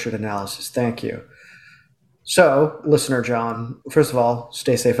no bullshit analysis. Thank you. So, listener John, first of all,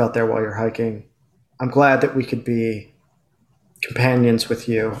 stay safe out there while you're hiking. I'm glad that we could be companions with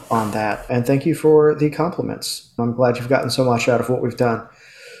you on that. And thank you for the compliments. I'm glad you've gotten so much out of what we've done.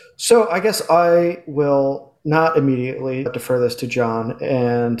 So I guess I will not immediately defer this to John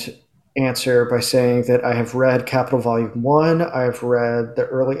and answer by saying that I have read Capital Volume 1. I've read the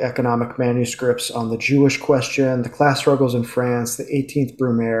early economic manuscripts on the Jewish question, the class struggles in France, the 18th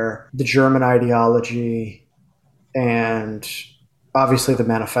Brumaire, the German ideology, and obviously the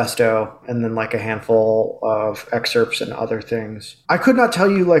Manifesto, and then like a handful of excerpts and other things. I could not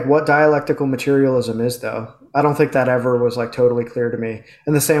tell you like what dialectical materialism is, though. I don't think that ever was like totally clear to me.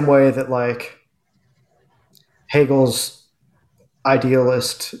 In the same way that like Hegel's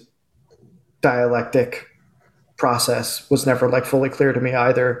idealist dialectic process was never like fully clear to me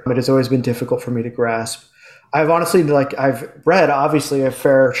either. It has always been difficult for me to grasp. I've read obviously a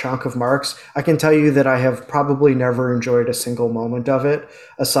fair chunk of Marx. I can tell you that I have probably never enjoyed a single moment of it,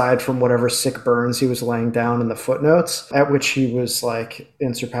 aside from whatever sick burns he was laying down in the footnotes, at which he was like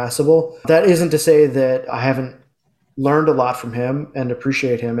insurpassable. That isn't to say that I haven't learned a lot from him and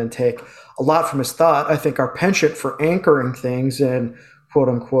appreciate him and take a lot from his thought. I think our penchant for anchoring things in quote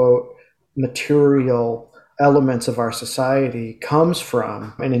unquote material elements of our society comes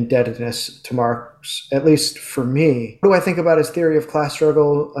from an indebtedness to Marx, at least for me. What do I think about his theory of class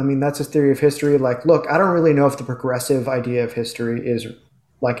struggle? I mean, that's his theory of history. Like, look, I don't really know if the progressive idea of history is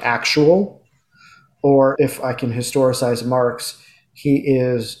like actual, or if I can historicize Marx He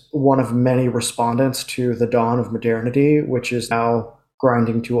is one of many respondents to the dawn of modernity, which is now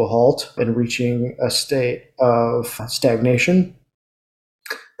grinding to a halt and reaching a state of stagnation.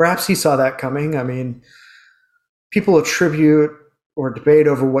 Perhaps he saw that coming. I mean, people attribute or debate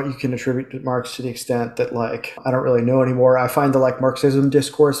over what you can attribute to Marx to the extent that, like, I don't really know anymore. I find the like Marxism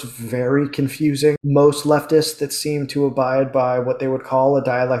discourse very confusing. Most leftists that seem to abide by what they would call a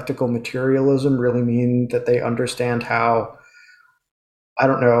dialectical materialism really mean that they understand how, I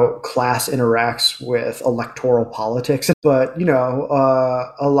don't know, class interacts with electoral politics. But,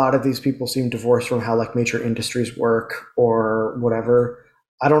 a lot of these people seem divorced from how like major industries work or whatever.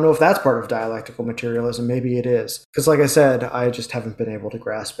 I don't know if that's part of dialectical materialism. Maybe it is. Because, like I said, I just haven't been able to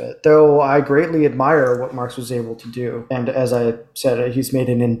grasp it. Though I greatly admire what Marx was able to do. And as I said, he's made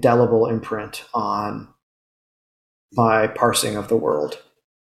an indelible imprint on my parsing of the world.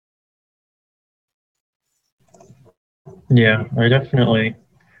 Yeah, I definitely.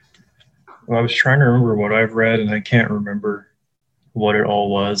 Well, I was trying to remember what I've read, and I can't remember what it all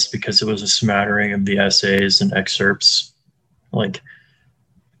was because it was a smattering of the essays and excerpts, like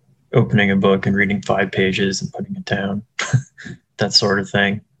opening a book and reading 5 pages and putting it down, that sort of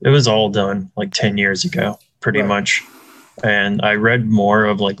thing. It was all done like 10 years ago, pretty Right. much. And I read more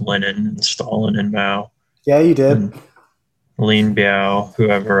of like Lenin and Stalin and Mao. Yeah, you did. And Lin Biao,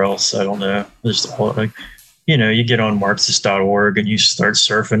 whoever else, I don't know. Just all like, you get on Marxist.org and you start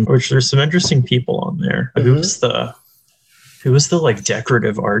surfing, which there's some interesting people on there. Mm-hmm. Who was the like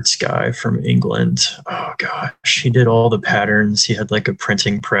decorative arts guy from England? Oh gosh, he did all the patterns. He had like a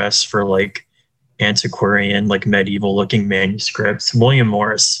printing press for like antiquarian, like medieval looking manuscripts. William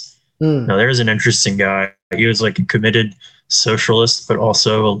Morris. Now there's an interesting guy. He was like a committed socialist, but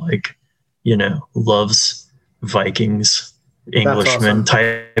also like, loves Vikings, Englishman awesome.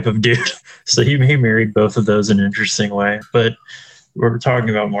 type of dude. So he married both of those in an interesting way. But we're talking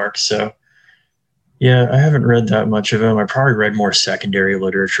about Marx, so yeah, I haven't read that much of him. I probably read more secondary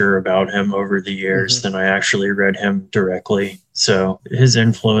literature about him over the years than I actually read him directly. So his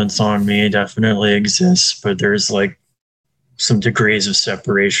influence on me definitely exists, but there's like some degrees of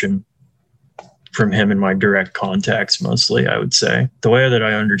separation from him in my direct contacts, mostly, I would say. The way that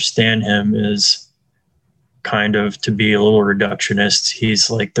I understand him is kind of, to be a little reductionist,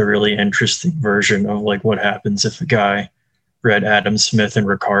 he's like the really interesting version of like what happens if a guy read Adam Smith and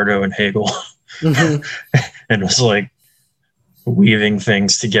Ricardo and Hegel. And was like weaving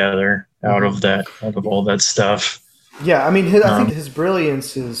things together out of all that stuff. Yeah, I mean, I think his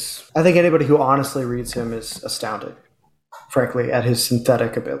brilliance is, I think anybody who honestly reads him is astounded, frankly, at his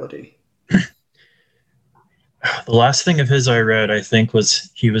synthetic ability. The last thing of his I read, I think, was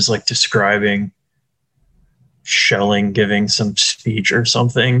he was like describing Schelling giving some speech or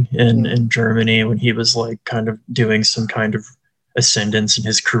something in Germany when he was like kind of doing some kind of ascendance in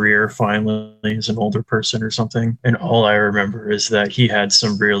his career finally as an older person or something. And all I remember is that he had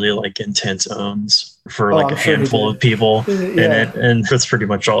some really like intense owns for like a handful of people in it. And that's pretty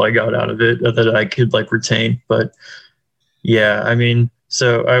much all I got out of it that I could like retain. But yeah, I mean,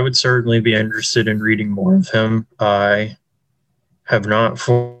 so I would certainly be interested in reading more of him. I have not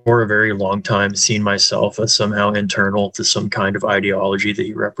for a very long time seen myself as somehow internal to some kind of ideology that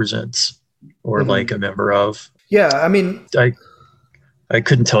he represents or like a member of. Yeah, I mean, I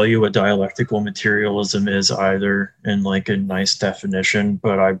couldn't tell you what dialectical materialism is either in like a nice definition,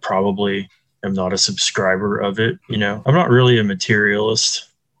 but I probably am not a subscriber of it. I'm not really a materialist.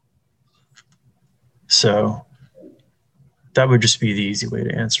 So that would just be the easy way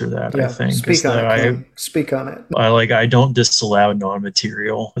to answer that, I think. Speak on it. Speak on it. I don't disallow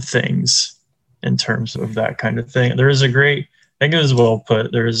non-material things in terms of that kind of thing. There is a great, I think it was well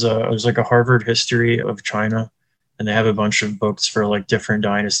put. There's like a Harvard history of China, and they have a bunch of books for like different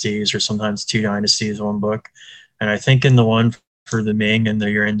dynasties or sometimes 2 dynasties, one book. And I think in the one for the Ming and the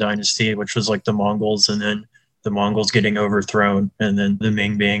Yuan dynasty, which was like the Mongols and then the Mongols getting overthrown and then the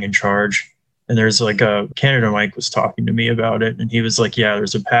Ming being in charge. And there's like Canada Mike was talking to me about it. And he was like, yeah,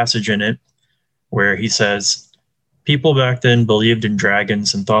 there's a passage in it where he says, people back then believed in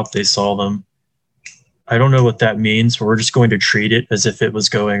dragons and thought they saw them. I don't know what that means, but we're just going to treat it as if it was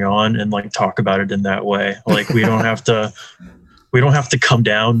going on and like talk about it in that way. Like we don't have to come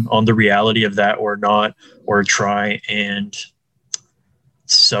down on the reality of that or not, or try and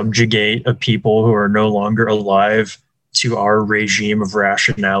subjugate a people who are no longer alive to our regime of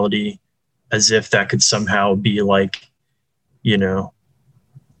rationality as if that could somehow be like,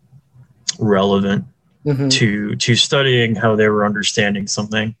 relevant to studying how they were understanding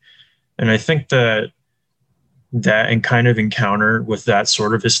something. And I think that and kind of encounter with that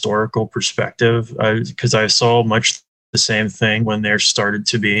sort of historical perspective, because I saw much the same thing when there started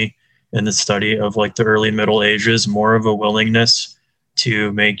to be, in the study of like the early Middle Ages, more of a willingness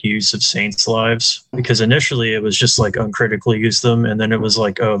to make use of saints' lives, because initially it was just like uncritically use them, and then it was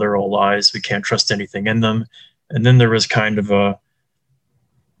like, oh, they're all lies, we can't trust anything in them. And then there was kind of a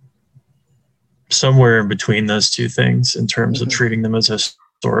somewhere in between those two things in terms of treating them as a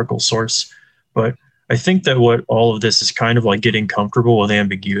historical source. But I think that what all of this is kind of like getting comfortable with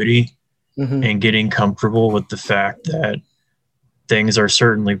ambiguity and getting comfortable with the fact that things are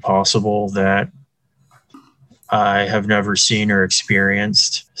certainly possible that I have never seen or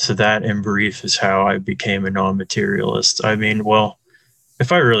experienced. So that, in brief, is how I became a non-materialist. I mean, well,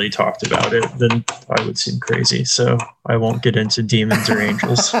 if I really talked about it, then I would seem crazy. So I won't get into demons or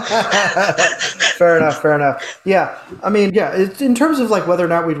angels. Fair enough. Yeah. I mean, yeah, in terms of like whether or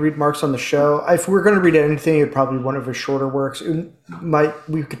not we'd read Marx on the show, if we're going to read anything, it'd probably be one of his shorter works.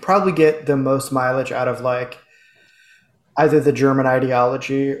 We could probably get the most mileage out of like either the German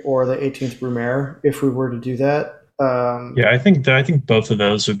ideology or the 18th Brumaire if we were to do that. Yeah, I think both of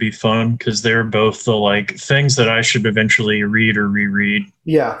those would be fun because they're both the like things that I should eventually read or reread.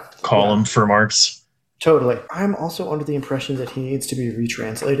 Column for Marx. Totally. I'm also under the impression that he needs to be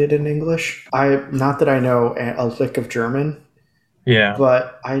retranslated in English. Not that I know a lick of German. Yeah.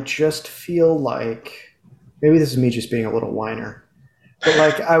 But I just feel like maybe this is me just being a little whiner. But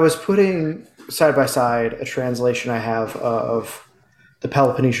like I was putting side by side a translation I have of the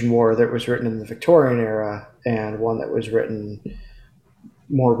Peloponnesian War that was written in the Victorian era and one that was written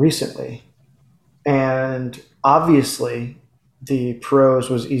more recently. And obviously the prose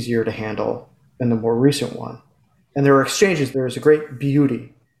was easier to handle than the more recent one. And there were exchanges. There was a great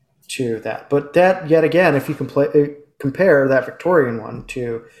beauty to that. But that, yet again, if you compare that Victorian one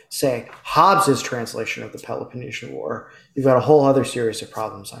to, say, Hobbes's translation of the Peloponnesian War, you've got a whole other series of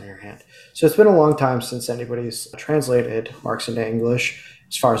problems on your hand. So it's been a long time since anybody's translated Marx into English,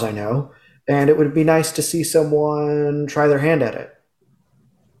 as far as I know, and it would be nice to see someone try their hand at it.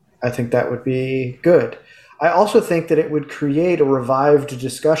 I think that would be good. I also think that it would create a revived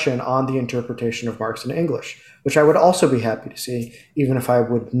discussion on the interpretation of Marx in English, which I would also be happy to see, even if I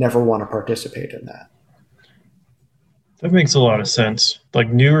would never want to participate in that. That makes a lot of sense. Like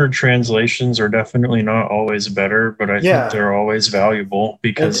newer translations are definitely not always better, but I think they're always valuable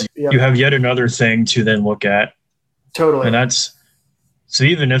because you have yet another thing to then look at. Totally. And that's, so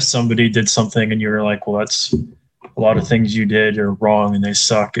even if somebody did something and you were like, well, that's a lot of things you did are wrong and they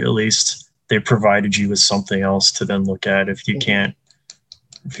suck, at least they provided you with something else to then look at if you can't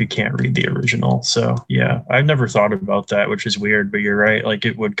read the original. So yeah, I've never thought about that, which is weird, but you're right. Like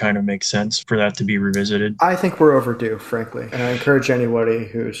it would kind of make sense for that to be revisited. I think we're overdue, frankly, and I encourage anybody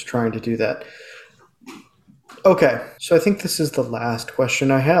who's trying to do that. Okay, so I think this is the last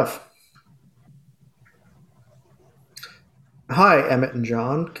question I have. Hi, Emmett and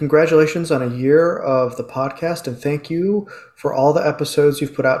John. Congratulations on a year of the podcast, and thank you for all the episodes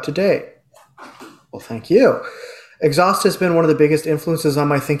you've put out to date. Well, thank you. Ex.haust has been one of the biggest influences on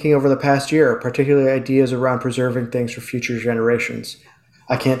my thinking over the past year, particularly ideas around preserving things for future generations.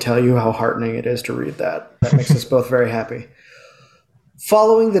 I can't tell you how heartening it is to read that. That makes us both very happy.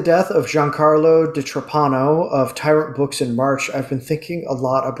 Following the death of Giancarlo Di Trapano of Tyrant Books in March, I've been thinking a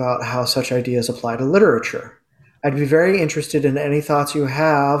lot about how such ideas apply to literature. I'd be very interested in any thoughts you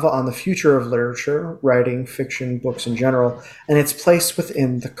have on the future of literature, writing, fiction, books in general, and its place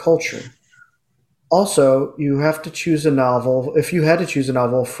within the culture. Also, you have to choose a novel. If you had to choose a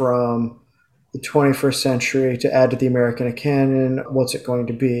novel from the 21st century to add to the American canon, what's it going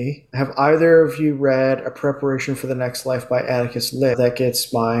to be? Have either of you read A Preparation for the Next Life by Atticus Libb? That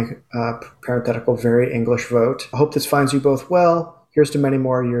gets my parenthetical very English vote. I hope this finds you both well. Here's to many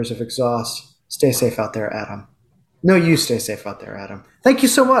more years of Ex.haust. Stay safe out there, Adam. No, you stay safe out there, Adam. Thank you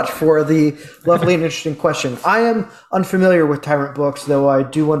so much for the lovely and interesting question. I am unfamiliar with Tyrant Books, though I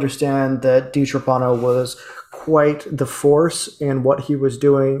do understand that Di Trapano was quite the force in what he was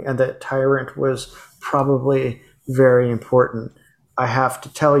doing and that Tyrant was probably very important. I have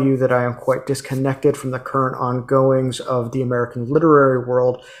to tell you that I am quite disconnected from the current ongoings of the American literary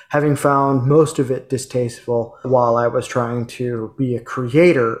world, having found most of it distasteful while I was trying to be a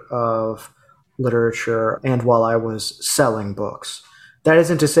creator of literature and while I was selling books. That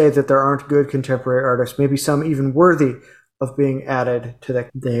isn't to say that there aren't good contemporary artists, maybe some even worthy of being added to that.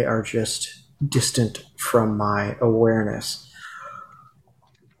 They are just distant from my awareness.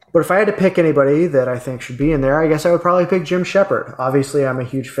 But if I had to pick anybody that I think should be in there, I guess I would probably pick Jim Shepard. Obviously, I'm a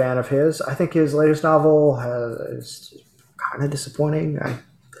huge fan of his. I think his latest novel is kind of disappointing. I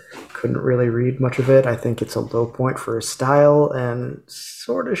couldn't really read much of it. I think it's a low point for his style and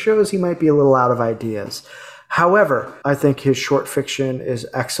sort of shows he might be a little out of ideas. However, I think his short fiction is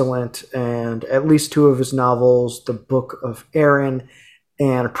excellent, and at least two of his novels, The Book of Aaron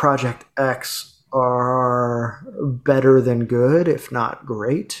and Project X, are better than good, if not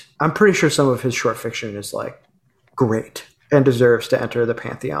great. I'm pretty sure some of his short fiction is like great and deserves to enter the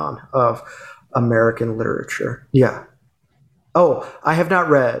pantheon of American literature. Yeah. Oh, I have not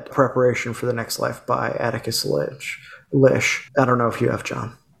read Preparation for the Next Life by Atticus Lish. I don't know if you have,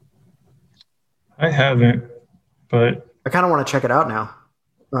 John. I haven't, but I kind of want to check it out now.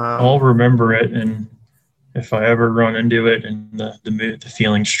 I'll remember it, and if I ever run into it and the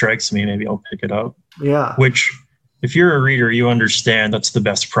feeling strikes me, maybe I'll pick it up. Yeah. Which, if you're a reader, you understand that's the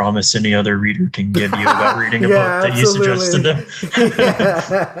best promise any other reader can give you about reading a book that absolutely. you suggested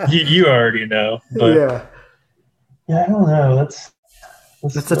them. You already know. But yeah, I don't know.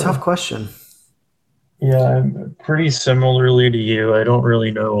 That's a tough question. Yeah, I'm pretty similarly to you. I don't really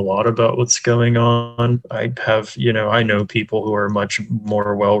know a lot about what's going on. I know people who are much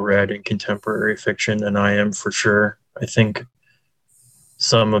more well-read in contemporary fiction than I am, for sure. I think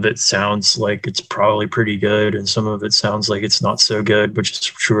some of it sounds like it's probably pretty good, and some of it sounds like it's not so good, which is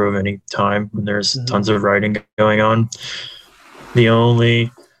true of any time when there's tons of writing going on. The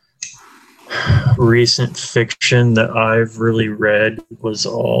only recent fiction that I've really read was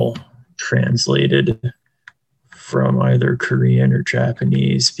all translated from either Korean or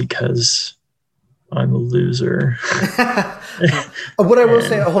Japanese because I'm a loser. What I will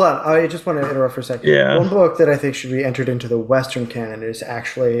say, hold on, I just want to interrupt for a second. Yeah. One book that I think should be entered into the Western canon is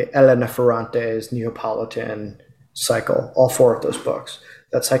actually Elena Ferrante's Neapolitan cycle, all four of those books.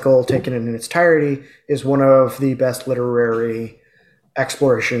 That cycle, taken in its entirety, is one of the best literary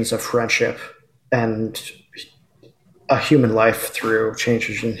explorations of friendship and a human life through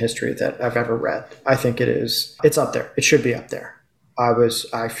changes in history that I've ever read. I think it's up there. It should be up there. I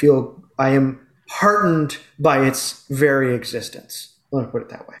am heartened by its very existence. Let me put it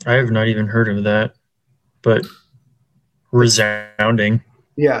that way. I have not even heard of that, but resounding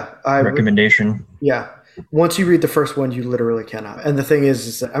recommendation. Yeah. Once you read the first one, you literally cannot. And the thing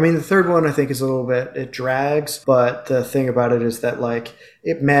is that, the third one I think is a little bit, it drags, but the thing about it is that like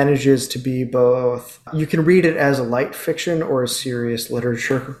it manages to be both, you can read it as a light fiction or a serious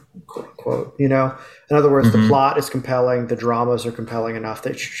literature, quote unquote, In other words, the plot is compelling, the dramas are compelling enough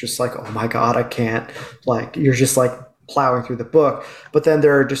that you're just like, oh my God, I can't, like, you're just like plowing through the book. But then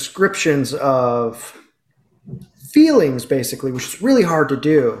there are descriptions of feelings, basically, which is really hard to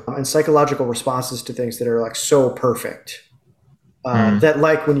do, and psychological responses to things that are like so perfect that,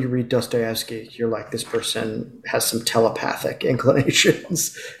 like, when you read Dostoevsky, you're like, this person has some telepathic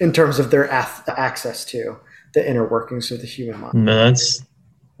inclinations in terms of their access to the inner workings of the human mind.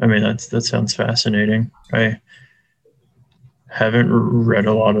 That sounds fascinating. I haven't read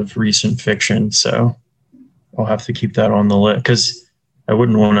a lot of recent fiction, so I'll have to keep that on the list because I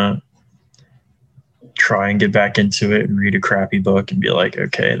wouldn't want to try and get back into it and read a crappy book and be like,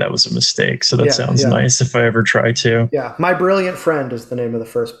 okay, that was a mistake. So that sounds nice if I ever try to. Yeah. My Brilliant Friend is the name of the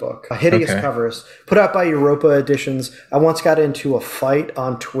first book. Hideous covers, put out by Europa Editions. I once got into a fight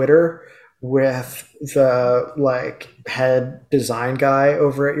on Twitter with the head design guy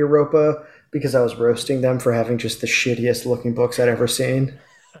over at Europa because I was roasting them for having just the shittiest looking books I'd ever seen.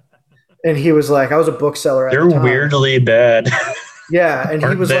 And he was like, I was a bookseller at the time. They're weirdly bad. Yeah, and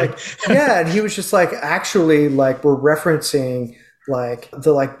he was like, and he was just like, actually, like, we're referencing like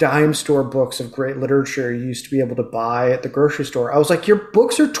the dime store books of great literature you used to be able to buy at the grocery store. I was like, your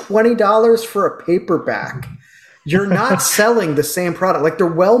books are $20 for a paperback. You're not selling the same product. Like, they're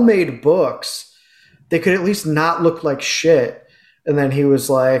well-made books. They could at least not look like shit. And then he was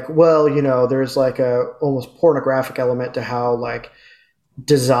like, well, there's like a almost pornographic element to how like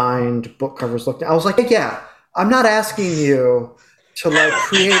designed book covers look. I was like, yeah, I'm not asking you to like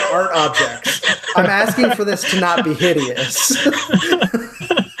create art objects. I'm asking for this to not be hideous.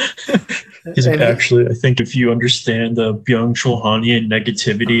 Actually, I think if you understand the Byung-Chul-Han-ian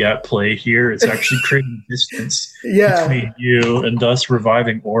negativity at play here, it's actually creating distance between you and thus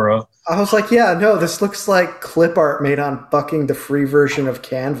reviving aura. I was like, yeah, no, this looks like clip art made on fucking the free version of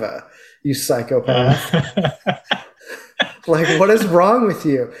Canva, you psychopath. Like, what is wrong with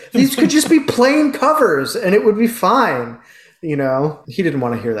you? These could just be plain covers and it would be fine. He didn't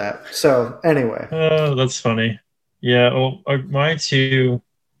want to hear that. So anyway. Oh, that's funny. Yeah. Well, my two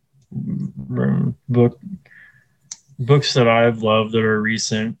books that I've loved that are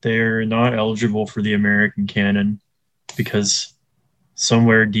recent, they're not eligible for the American canon because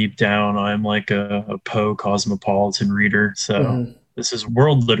somewhere deep down, I'm like a Poe cosmopolitan reader. So this is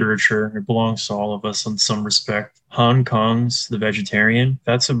world literature. It belongs to all of us in some respect. Han Kong's The Vegetarian.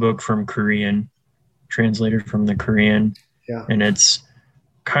 That's a book from Korean translated from the Korean. Yeah. And it's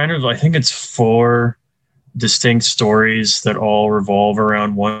kind of, I think it's 4 distinct stories that all revolve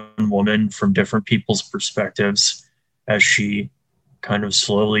around one woman from different people's perspectives as she kind of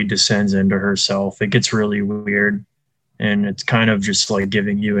slowly descends into herself. It gets really weird, and it's kind of just like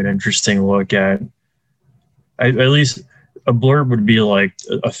giving you an interesting look at least a blurb would be like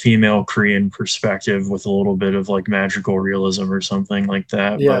a female Korean perspective with a little bit of like magical realism or something like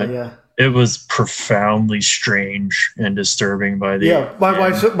that. Yeah, But yeah. it was profoundly strange and disturbing by the Yeah, my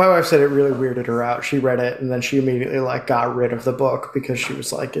end. wife said it really weirded her out. She read it and then she immediately like got rid of the book because she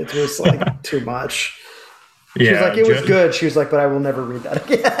was like it was like too much. She was Yeah, like it was good. She was like, but I will never read that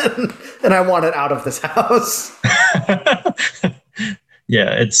again, and I want it out of this house.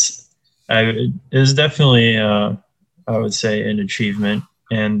 yeah, it is definitely I would say an achievement.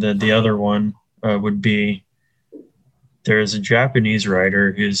 And the other one would be there's a Japanese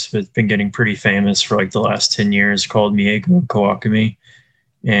writer who's been getting pretty famous for like the last 10 years called Mieko Kawakami.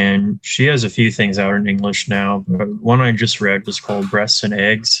 And she has a few things out in English now. But one I just read was called Breasts and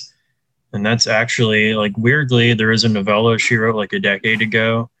Eggs. And that's actually like weirdly, there is a novella she wrote like a decade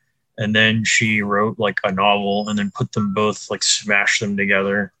ago. And then she wrote like a novel and then put them both, like smash them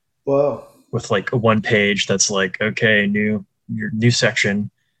together Whoa. with like a 1 page that's like, okay, your new section.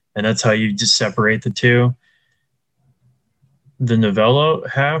 And that's how you just separate the two. The novella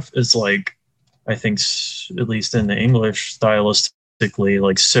half is like, I think, at least in the English, stylistically,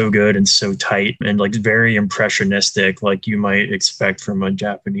 like so good and so tight and like very impressionistic, like you might expect from a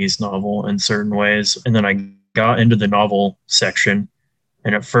Japanese novel in certain ways. And then I got into the novel section,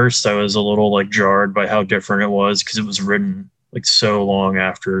 and at first I was a little like jarred by how different it was because it was written like so long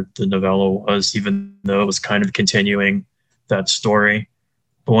after the novella was, even though it was kind of continuing that story.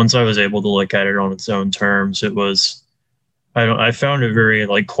 But once I was able to look at it on its own terms, it was I found it very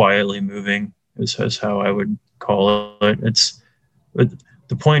like quietly moving is how I would call it. But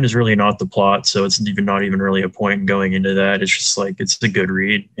the point is really not the plot, so it's even not even really a point going into that. It's just like it's a good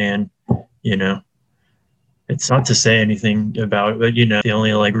read, and you know, it's not to say anything about it, but the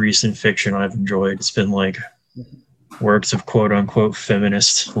only like recent fiction I've enjoyed, it's been like works of quote unquote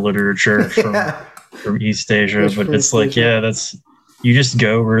feminist literature Yeah. from East Asia. It's But from it's East like, Asia. yeah, that's you just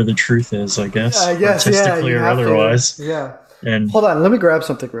go where the truth is, I guess, I guess, yeah, artistically you or have otherwise. to. Yeah. And Hold on, let me grab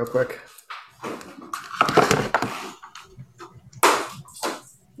something real quick.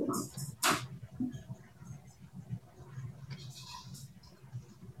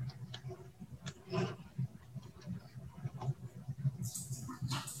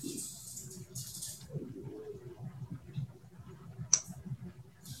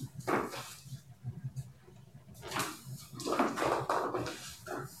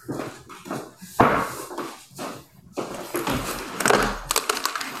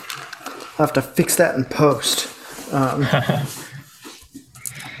 I'll have to fix that in post. But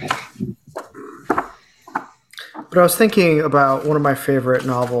I was thinking about one of my favorite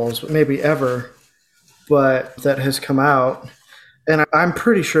novels, maybe ever, but that has come out. And I'm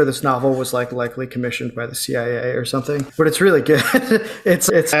pretty sure this novel was like likely commissioned by the CIA or something. But it's really good.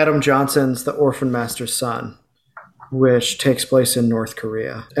 it's Adam Johnson's The Orphan Master's Son, which takes place in North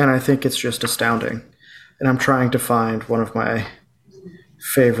Korea. And I think it's just astounding. And I'm trying to find one of my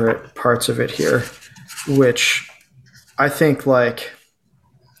favorite parts of it here, which I think like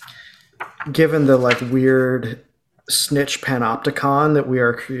given the like weird snitch panopticon that we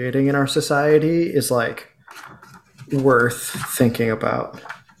are creating in our society is like worth thinking about.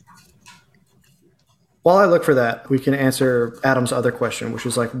 While I look for that, we can answer Adam's other question, which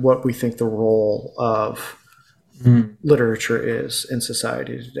is like what we think the role of literature is in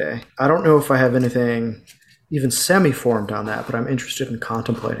society today. I don't know if I have anything even semi-formed on that, but I'm interested in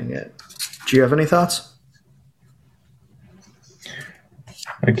contemplating it. Do you have any thoughts?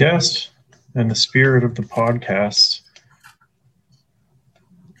 I guess in the spirit of the podcast,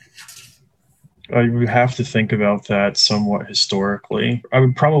 I would have to think about that somewhat historically. I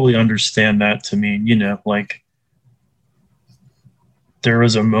would probably understand that to mean, like there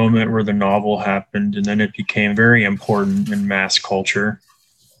was a moment where the novel happened and then it became very important in mass culture.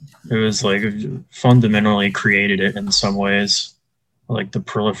 It was like fundamentally created it in some ways, like the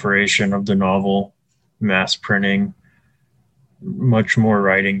proliferation of the novel, mass printing, much more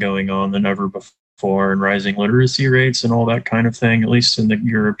writing going on than ever before, and rising literacy rates and all that kind of thing, at least in the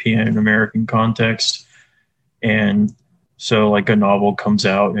European and American context. And so like a novel comes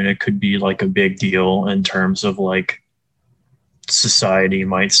out and it could be like a big deal in terms of like society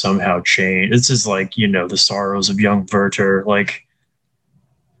might somehow change. This is like, the sorrows of young Werther. Like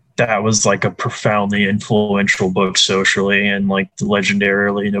that was like a profoundly influential book socially, and like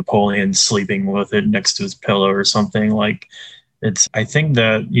legendarily Napoleon sleeping with it next to his pillow or something. Like it's, I think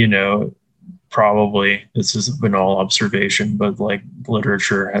that, probably this is a banal observation, but like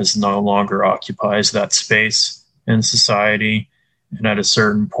literature has no longer occupies that space in society. And at a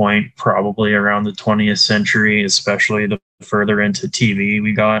certain point, probably around the 20th century, especially the further into TV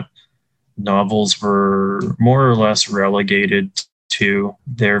we got, novels were more or less relegated to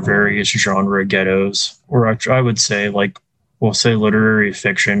their various genre ghettos, or I would say, like, we'll say literary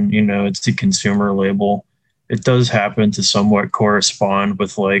fiction, it's the consumer label. It does happen to somewhat correspond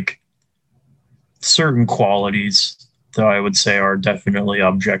with like certain qualities that I would say are definitely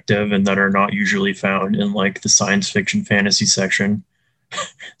objective and that are not usually found in like the science fiction fantasy section.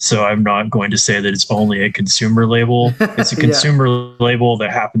 So I'm not going to say that it's only a consumer label. It's a Yeah. consumer label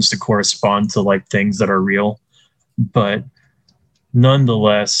that happens to correspond to like things that are real. But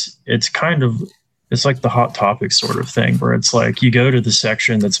nonetheless, it's like the hot topic sort of thing where it's like you go to the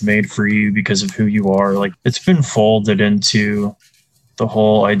section that's made for you because of who you are. Like it's been folded into the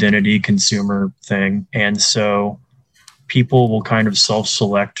whole identity consumer thing. And so people will kind of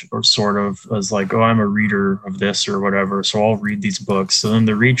self-select or sort of as like, oh, I'm a reader of this or whatever, so I'll read these books. So then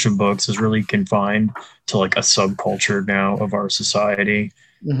the reach of books is really confined to like a subculture now of our society.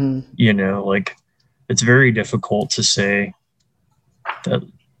 Hmm. Like it's very difficult to say that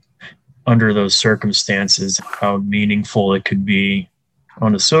under those circumstances how meaningful it could be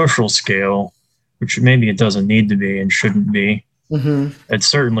on a social scale, which maybe it doesn't need to be and shouldn't be. Hmm. It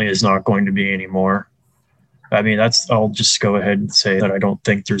certainly is not going to be anymore. I mean, I'll just go ahead and say that I don't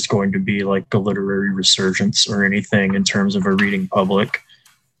think there's going to be like a literary resurgence or anything in terms of a reading public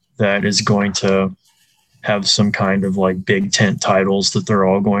that is going to have some kind of like big tent titles that they're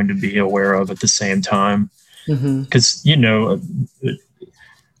all going to be aware of at the same time. Hmm. Because,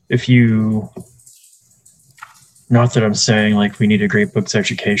 if you, not that I'm saying like we need a great books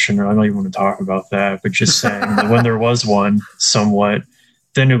education, or I don't even want to talk about that, but just saying that when there was one somewhat,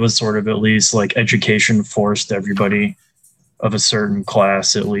 then it was sort of at least like education forced everybody of a certain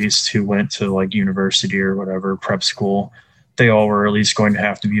class, at least, who went to like university or whatever, prep school. They all were at least going to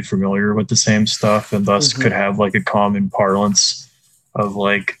have to be familiar with the same stuff and thus Hmm. could have like a common parlance of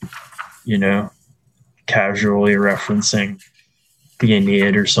like, you know, casually referencing the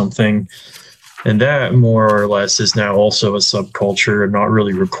Aeneid or something. And that more or less is now also a subculture and not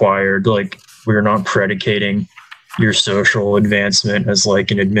really required. Like we're not predicating your social advancement as like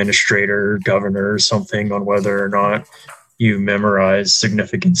an administrator, governor, or something on whether or not you memorize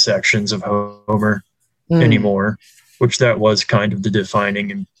significant sections of Homer Mm. anymore, which that was kind of the defining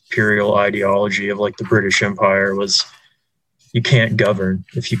imperial ideology of like the British Empire was you can't govern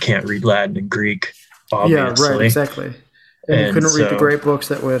if you can't read Latin and Greek, Yeah, right, obviously. exactly. And you And couldn't read the so great books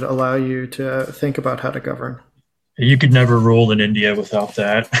that would allow you to think about how to govern. you could never rule in India without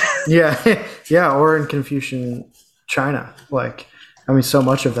that. Yeah, yeah, or in Confucian China. Like, I mean, so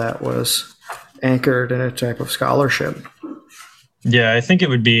much of that was anchored in a type of scholarship. Yeah, I think it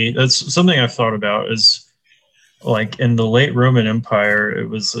would be, that's something I've thought about is like in the late Roman Empire, it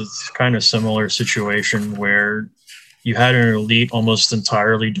was a kind of similar situation where you had an elite almost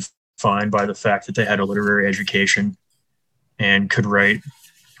entirely defined by the fact that they had a literary education and could write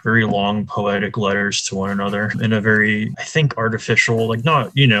very long poetic letters to one another in a very, I think, artificial, like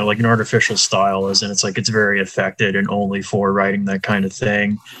not, like an artificial style, as in it's like it's very affected and only for writing that kind of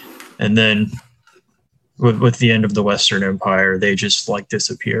thing. And then with the end of the Western Empire, they just like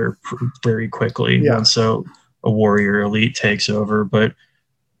disappear very quickly Yeah. once a warrior elite takes over. But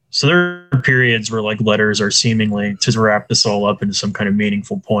so there are periods where like letters are seemingly, to wrap this all up into some kind of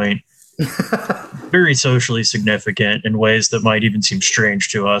meaningful point, very socially significant in ways that might even seem strange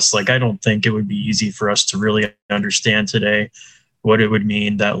to us. Like I don't think it would be easy for us to really understand today what it would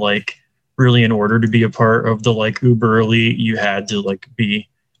mean that like really in order to be a part of the like uber elite, you had to like be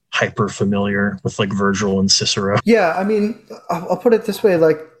hyper familiar with like Virgil and Cicero. Yeah, I mean, I'll put it this way: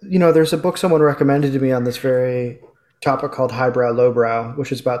 like, there's a book someone recommended to me on this very topic called Highbrow Lowbrow,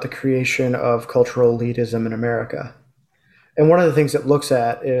 which is about the creation of cultural elitism in America. And one of the things it looks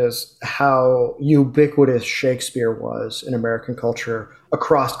at is how ubiquitous Shakespeare was in American culture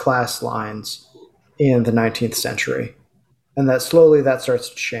across class lines in the 19th century. And that slowly that starts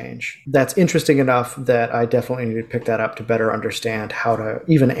to change. That's interesting enough that I definitely need to pick that up to better understand how to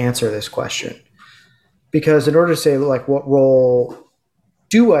even answer this question. Because in order to say, like, what role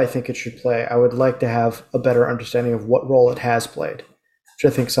do I think it should play, I would like to have a better understanding of what role it has played, which I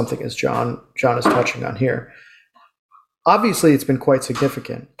think something is John is touching on here. Obviously, it's been quite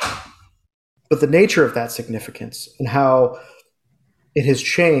significant, but the nature of that significance and how it has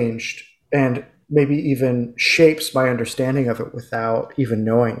changed and maybe even shapes my understanding of it without even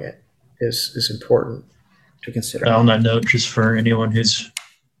knowing it is important to consider. On that note, just for anyone who's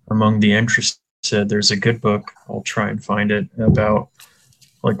among the interested, there's a good book. I'll try and find it about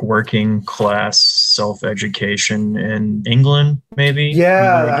like working class self education in England, maybe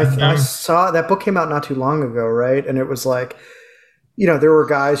United I Kingdom. saw that book came out not too long ago, right? And it was like, there were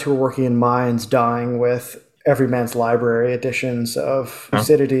guys who were working in mines dying with Everyman's Library editions of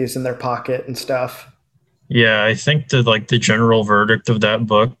Thucydides in their pocket and stuff. Yeah, I think that like the general verdict of that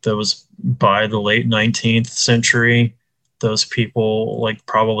book that was by the late 19th century, those people like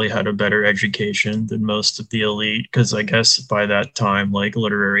probably had a better education than most of the elite because I guess by that time like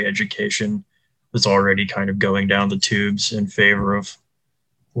literary education was already kind of going down the tubes in favor of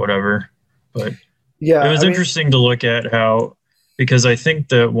whatever. But it Yeah, was I mean, interesting to look at how because I think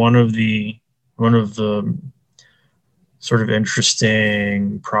that one of the sort of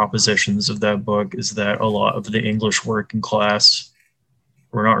interesting propositions of that book is that a lot of the English working class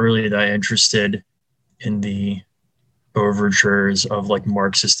were not really that interested in the overtures of like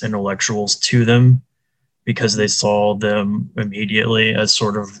Marxist intellectuals to them because they saw them immediately as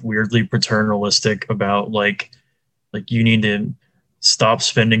sort of weirdly paternalistic about like you need to stop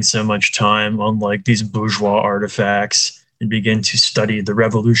spending so much time on like these bourgeois artifacts and begin to study the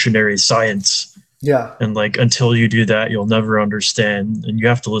revolutionary science. yeah. And like until you do that, you'll never understand. And you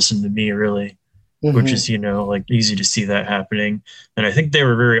have to listen to me really, which is, Hmm. like easy to see that happening. And I think they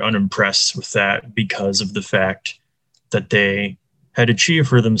were very unimpressed with that because of the fact that they had achieved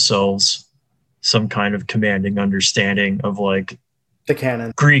for themselves some kind of commanding understanding of like The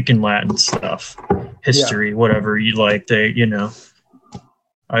canon. Greek and Latin stuff, Yeah. history, whatever you like.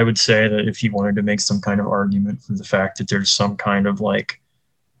 I would say that if you wanted to make some kind of argument for the fact that there's some kind of like,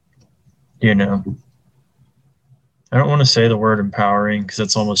 you know, I don't want to say the word empowering because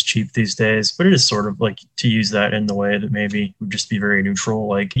it's almost cheap these days, but it is sort of like to use that in the way that maybe would just be very neutral.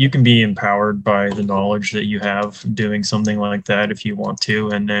 Like you can be empowered by the knowledge that you have doing something like that if you want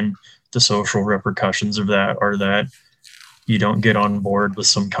to. And then the social repercussions of that are that you don't get on board with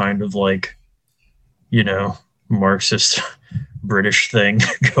some kind of like, you know, Marxist British thing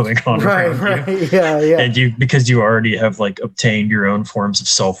going on Right, around you. right. Yeah, yeah. And because you already have like obtained your own forms of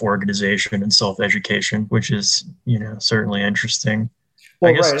self-organization and self-education, which is, certainly interesting. I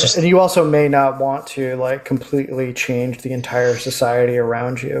Well, guess right. And just you also may not want to like completely change the entire society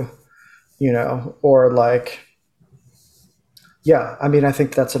around you, or like, yeah, I mean, I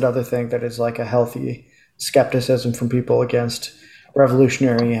think that's another thing that is like a healthy skepticism from people against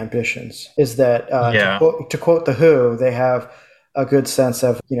revolutionary ambitions is that yeah. to quote the Who, they have a good sense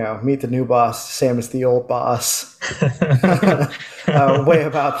of meet the new boss, same as the old boss, way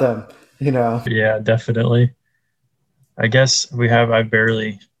about them, you know. Yeah, definitely. I guess I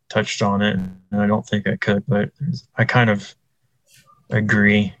barely touched on it and I don't think I could, but I kind of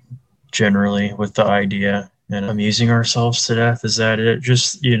agree generally with the idea and amusing ourselves to death. Is that it?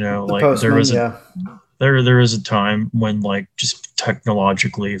 Just, The like postman, yeah, there was a time when like just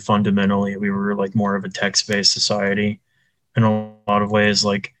technologically, fundamentally, we were like more of a text-based society in a lot of ways,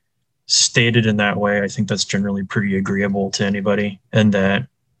 like stated in that way, I think that's generally pretty agreeable to anybody. And that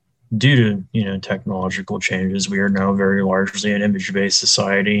due to, technological changes, we are now very largely an image-based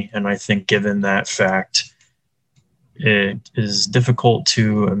society. And I think given that fact, it is difficult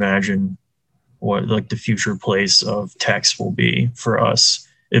to imagine what like the future place of text will be for us.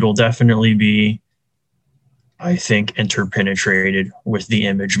 It'll definitely be, I think, interpenetrated with the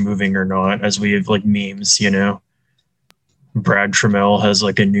image moving or not, as we have like memes. Brad Trammell has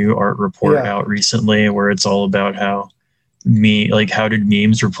like a new art report yeah. out recently where it's all about how did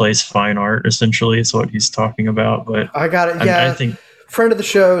memes replace fine art, essentially is what he's talking about. But I got it. I Yeah. think, Friend of the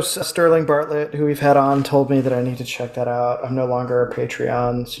show, Sterling Bartlett, who we've had on, told me that I need to check that out. I'm no longer a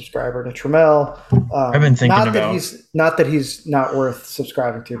Patreon subscriber to Trammell. I've been thinking Not that about, he's not worth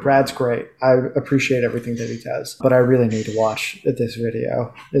subscribing to. Brad's great. I appreciate everything that he does, but I really need to watch this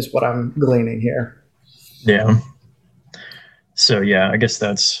video. Is what I'm gleaning here. yeah. So yeah, I guess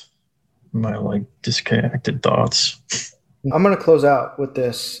that's my like disconnected thoughts. I'm going to close out with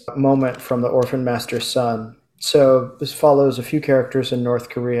this moment from the Orphan Master's Son. So this follows a few characters in North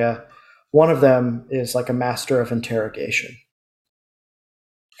Korea. One of them is like a master of interrogation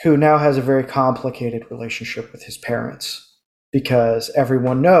who now has a very complicated relationship with his parents because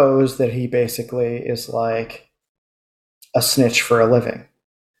everyone knows that he basically is like a snitch for a living,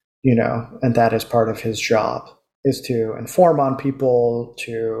 and that is part of his job is to inform on people,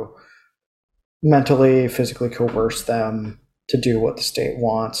 to mentally, physically coerce them to do what the state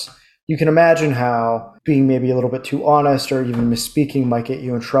wants. You can imagine how being maybe a little bit too honest or even misspeaking might get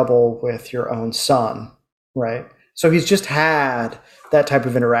you in trouble with your own son, right? So he's just had that type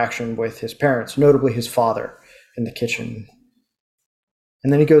of interaction with his parents, notably his father in the kitchen.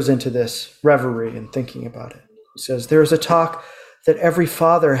 And then he goes into this reverie and thinking about it. He says, there is a talk that every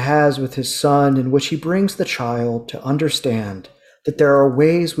father has with his son in which he brings the child to understand that there are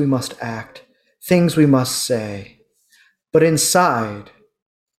ways we must act, things we must say. But inside,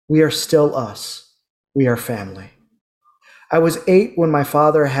 we are still us. We are family. I was 8 when my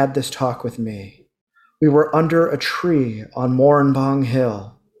father had this talk with me. We were under a tree on Moranbong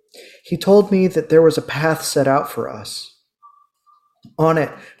Hill. He told me that there was a path set out for us. On it,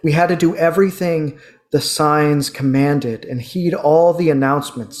 we had to do everything the signs commanded and heed all the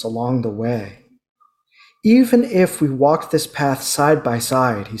announcements along the way. Even if we walked this path side by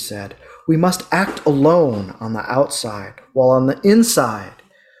side, he said, we must act alone on the outside, while on the inside,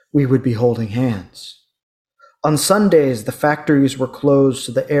 we would be holding hands. On Sundays, the factories were closed,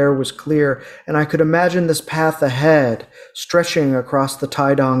 so the air was clear, and I could imagine this path ahead, stretching across the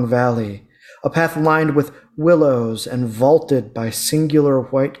Taidong Valley, a path lined with willows and vaulted by singular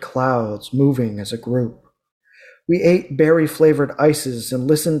white clouds moving as a group. We ate berry-flavored ices and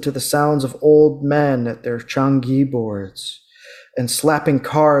listened to the sounds of old men at their changi boards and slapping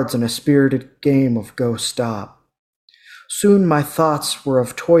cards in a spirited game of Go Stop. Soon my thoughts were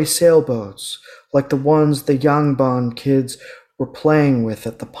of toy sailboats, like the ones the Yangbon kids were playing with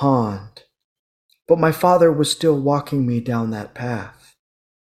at the pond. But my father was still walking me down that path.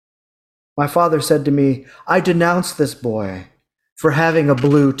 My father said to me, I denounce this boy for having a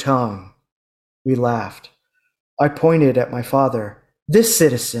blue tongue. We laughed. I pointed at my father. This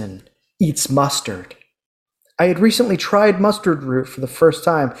citizen eats mustard. I had recently tried mustard root for the first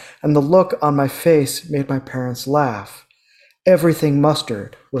time, and the look on my face made my parents laugh. Everything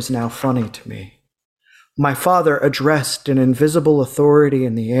mustard was now funny to me. My father addressed an invisible authority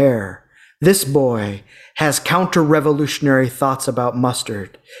in the air. This boy has counter-revolutionary thoughts about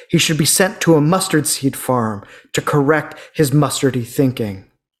mustard. He should be sent to a mustard seed farm to correct his mustardy thinking.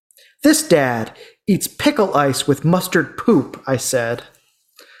 This dad eats pickle ice with mustard poop, I said.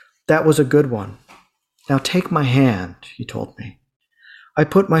 That was a good one. Now take my hand, he told me. I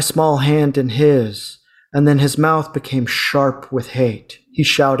put my small hand in his, and then his mouth became sharp with hate. He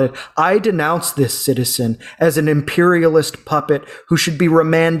shouted, I denounce this citizen as an imperialist puppet who should be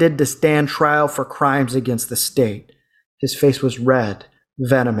remanded to stand trial for crimes against the state. His face was red,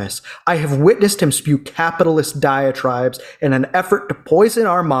 venomous. I have witnessed him spew capitalist diatribes in an effort to poison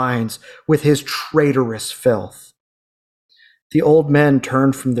our minds with his traitorous filth. The old men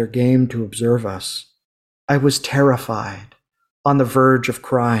turned from their game to observe us. I was terrified, on the verge of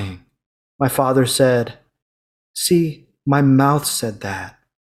crying. My father said, see, my mouth said that,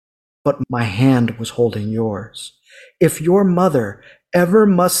 but my hand was holding yours. If your mother ever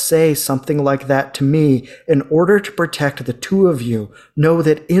must say something like that to me in order to protect the two of you, know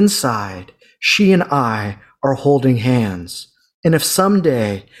that inside, she and I are holding hands. And if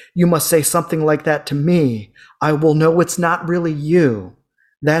someday you must say something like that to me, I will know it's not really you.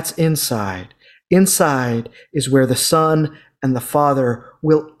 That's inside. Inside is where the son and the father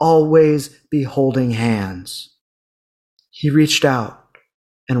will always be holding hands. He reached out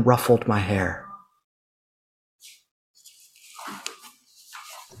and ruffled my hair.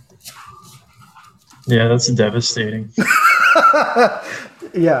 Yeah, that's devastating.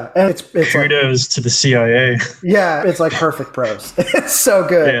 Yeah, and it's kudos to the CIA. Yeah, it's like perfect prose. It's so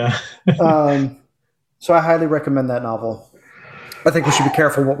good. Yeah. So I highly recommend that novel. I think we should be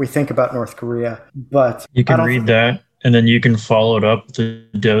careful what we think about North Korea, but you can read that, and then you can follow it up with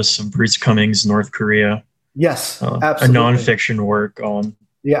a dose of Bruce Cummings' North Korea. Yes, a absolutely. nonfiction work on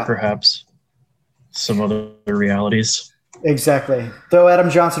perhaps some other realities. Exactly. Though Adam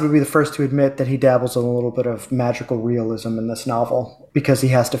Johnson would be the first to admit that he dabbles in a little bit of magical realism in this novel because he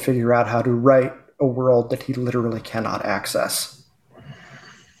has to figure out how to write a world that he literally cannot access.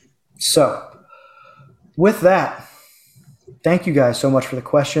 So, with that, thank you guys so much for the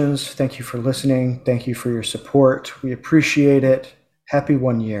questions. Thank you for listening. Thank you for your support. We appreciate it. Happy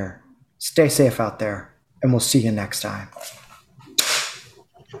 1 year. Stay safe out there, and we'll see you next time.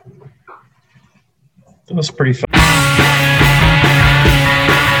 That was pretty fun.